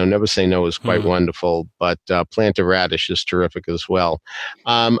songs. Never Say No is quite wonderful, but Plant a Radish is terrific as well.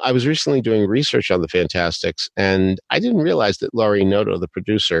 I was recently doing research on the Fantastics, and I didn't realize that Laurie Noto, the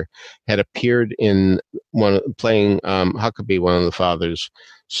producer, had appeared in playing Huckabee, one of the fathers,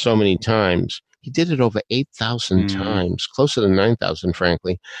 so many times. He did it over 8,000 times, closer to 9,000,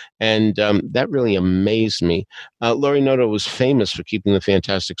 frankly. And that really amazed me. Laurie Noto was famous for keeping the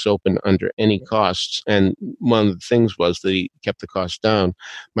Fantastics open under any costs. And one of the things was that he kept the cost down.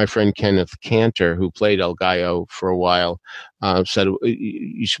 My friend Kenneth Cantor, who played El Gallo for a while, said,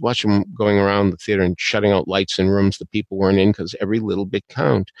 you should watch him going around the theater and shutting out lights in rooms that people weren't in because every little bit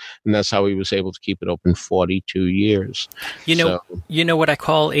count. And that's how he was able to keep it open 42 years. You know what I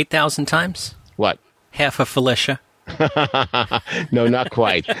call 8,000 times? What? Half of Felicia. No, not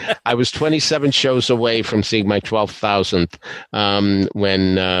quite. I was 27 shows away from seeing my 12,000th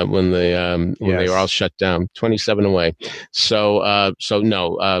when they were all shut down. 27 away. So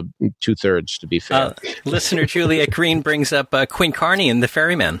no, 2/3 to be fair. Listener Juliet Green brings up Queen Carney and the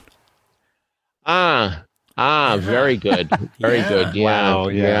Ferryman. Very good. Very good. Yeah. Wow,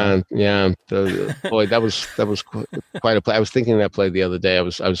 yeah. Boy, that was quite a play. I was thinking of that play the other day. I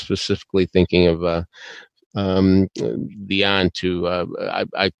was specifically thinking of the aunt who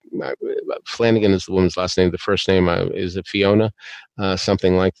Flanagan is the woman's last name. The first name is it Fiona,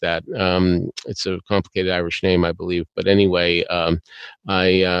 something like that. It's a complicated Irish name, I believe. But anyway,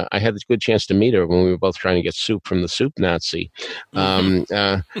 I had a good chance to meet her when we were both trying to get soup from the soup Nazi.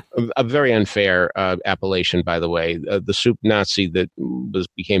 A very unfair appellation, by the way. The soup Nazi that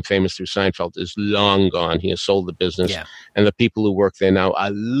became famous through Seinfeld is long gone. He has sold the business, and the people who work there now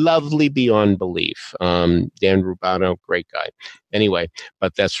are lovely beyond belief. Dan Rubano, great guy. Anyway,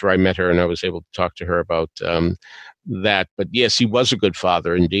 but that's where I met her, and I was able to talk to her about that. But yes, he was a good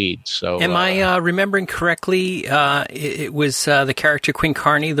father indeed. So, am I remembering correctly? It was the character Queen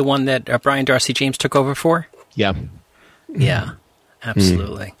Carney, the one that Brian Darcy James took over for. Yeah. Yeah.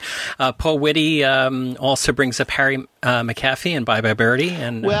 Absolutely. Paul Whitty also brings up Harry McAfee and Bye Bye Birdie.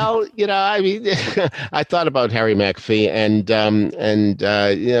 And well, I mean, I thought about Harry McAfee, and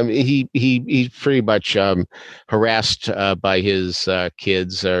he's pretty much harassed by his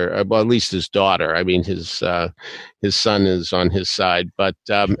kids, or well, at least his daughter. I mean, his son is on his side, but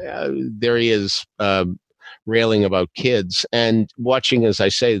there he is. Railing about kids, and watching, as I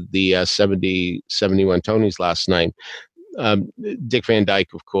say, the 71 Tonys last night. Dick Van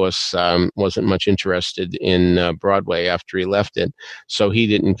Dyke, of course, wasn't much interested in Broadway after he left it, so he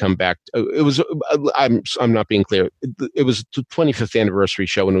didn't come back. It was I'm not being clear. It was the 25th anniversary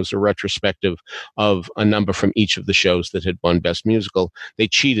show, and it was a retrospective of a number from each of the shows that had won Best Musical. They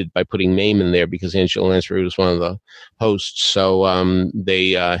cheated by putting Mame in there because Angela Lansbury was one of the hosts, so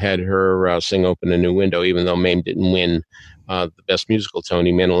they had her sing "Open a New Window," even though Mame didn't win the Best Musical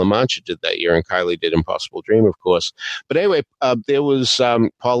Tony. Man of La Mancha did that year, and Kylie did Impossible Dream, of course. But anyway, there was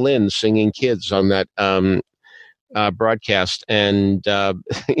Paul Lynde singing Kids on that broadcast, and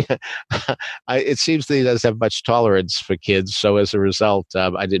it seems that he doesn't have much tolerance for kids, so as a result,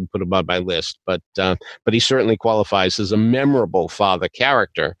 I didn't put him on my list. But he certainly qualifies as a memorable father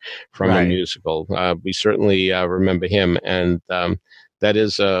character from a musical. We certainly remember him, and that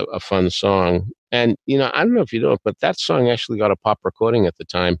is a fun song. And, I don't know if you know it, but that song actually got a pop recording at the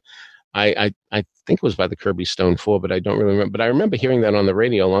time. I think it was by the Kirby Stone 4, but I don't really remember. But I remember hearing that on the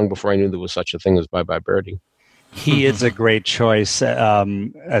radio long before I knew there was such a thing as Bye Bye Birdie. He is a great choice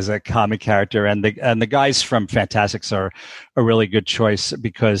as a comic character, and the guys from Fantastics are a really good choice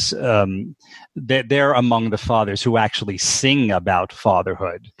because they're among the fathers who actually sing about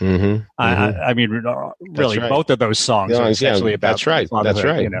fatherhood. Mm-hmm. I mean, really, right. Both of those songs are essentially about fatherhood. That's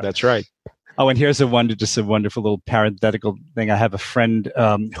right. That's right. Oh, and here's just a wonderful little parenthetical thing. I have a friend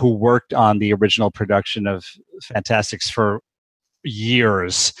who worked on the original production of Fantastics for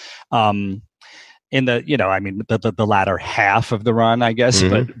years. In the, the latter half of the run, I guess,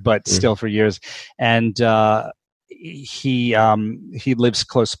 but still for years. And he lives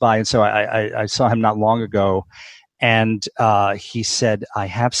close by, and so I saw him not long ago, and he said, "I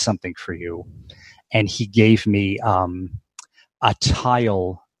have something for you," and he gave me a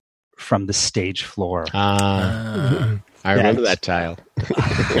tile from the stage floor. I remember that tile.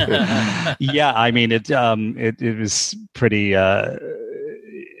 Yeah, I mean it was pretty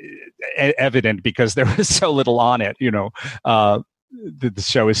evident because there was so little on it. The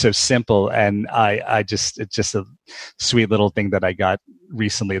show is so simple, and it's just a sweet little thing that I got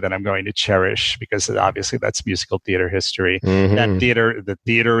recently that I'm going to cherish because obviously that's musical theater history. Mm-hmm. The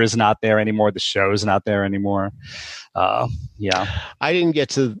theater is not there anymore. The show is not there anymore. Yeah. I didn't get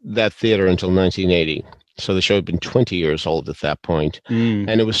to that theater until 1980. So the show had been 20 years old at that point. And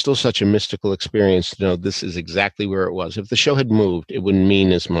it was still such a mystical experience to know this is exactly where it was. If the show had moved, it wouldn't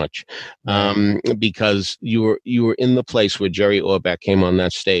mean as much because you were in the place where Jerry Orbach came on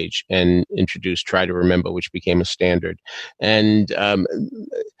that stage and introduced Try to Remember, which became a standard. And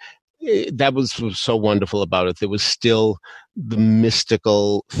that was so wonderful about it. There was still the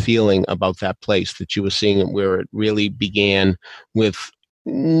mystical feeling about that place that you were seeing where it really began with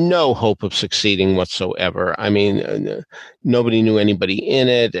no hope of succeeding whatsoever. I mean, nobody knew anybody in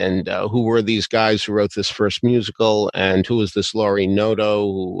it, and who were these guys who wrote this first musical, and who was this Laurie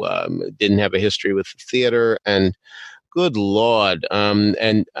Noto who didn't have a history with the theater, and good Lord.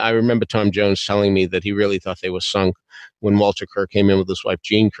 And I remember Tom Jones telling me that he really thought they were sunk when Walter Kerr came in with his wife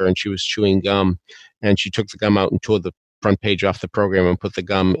Jean Kerr, and she was chewing gum, and she took the gum out and tore the front page off the program and put the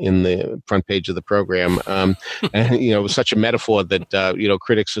gum in the front page of the program. And, it was such a metaphor that,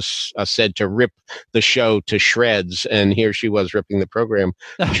 critics said to rip the show to shreds. And here she was ripping the program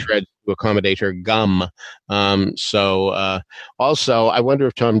to shreds to accommodate her gum. Also, I wonder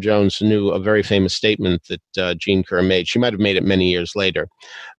if Tom Jones knew a very famous statement that Jean Kerr made. She might have made it many years later.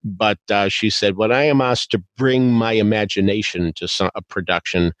 But she said, when I am asked to bring my imagination to a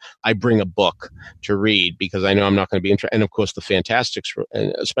production, I bring a book to read because I know I'm not going to be interested. And of course, the Fantastics,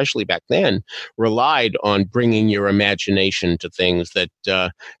 especially back then, relied on bringing your imagination to things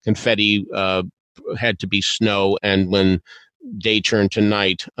that confetti had to be snow. And when day turned to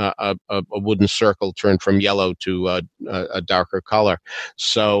night, a wooden circle turned from yellow to a darker color.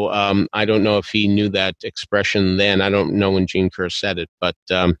 So I don't know if he knew that expression then. I don't know when Jean Kerr said it, but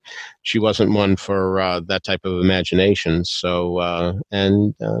she wasn't one for that type of imagination. So,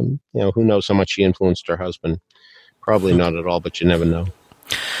 who knows how much she influenced her husband? Probably not at all, but you never know.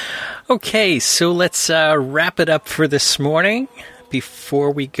 Okay, so let's wrap it up for this morning. Before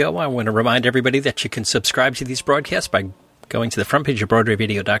we go, I want to remind everybody that you can subscribe to these broadcasts by going to the front page of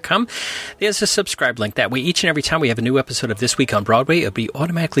BroadwayRadio.com. There's a subscribe link. That way, each and every time we have a new episode of This Week on Broadway, it'll be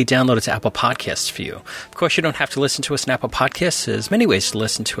automatically downloaded to Apple Podcasts for you. Of course, you don't have to listen to us on Apple Podcasts. There's many ways to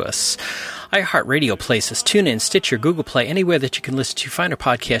listen to us. iHeartRadio, Places, TuneIn, Stitcher, Google Play, anywhere that you can listen to finer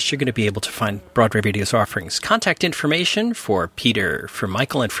podcasts, you're going to be able to find Broadway Radio's offerings. Contact information for Peter, for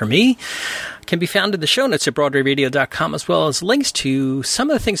Michael, and for me can be found in the show notes at BroadwayRadio.com, as well as links to some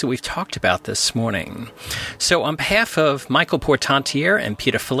of the things that we've talked about this morning. So on behalf of Michael Portantiere and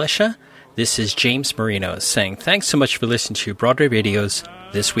Peter Felicia, this is James Marino saying thanks so much for listening to Broadway Radio's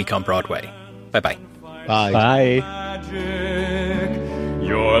This Week on Broadway. Bye-bye. Bye. Bye.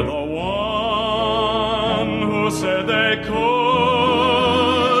 You're the one who said they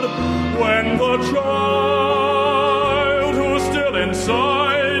could, when the child who's still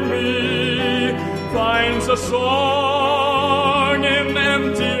inside me finds a song in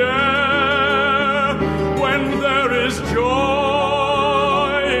empty air, when there is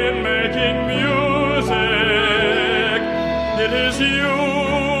joy in making music, it is you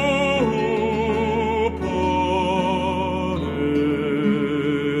who put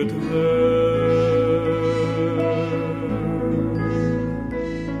it there.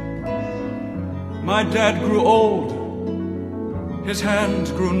 My dad grew old, his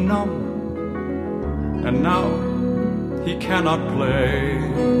hands grew numb, and now he cannot play.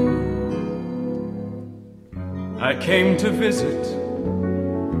 I came to visit.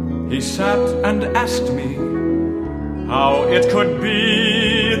 He sat and asked me how it could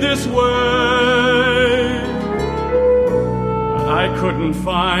be this way. I couldn't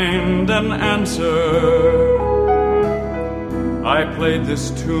find an answer. I played this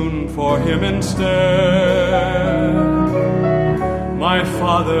tune for him instead. My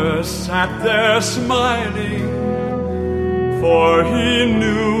father sat there smiling, for he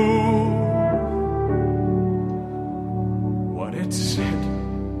knew what it said.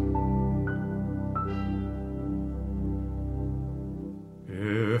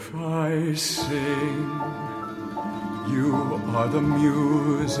 If I sing, you are the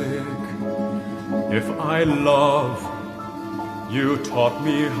music. If I love, you taught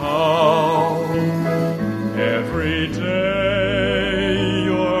me how. Every day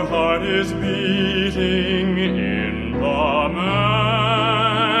your heart is beating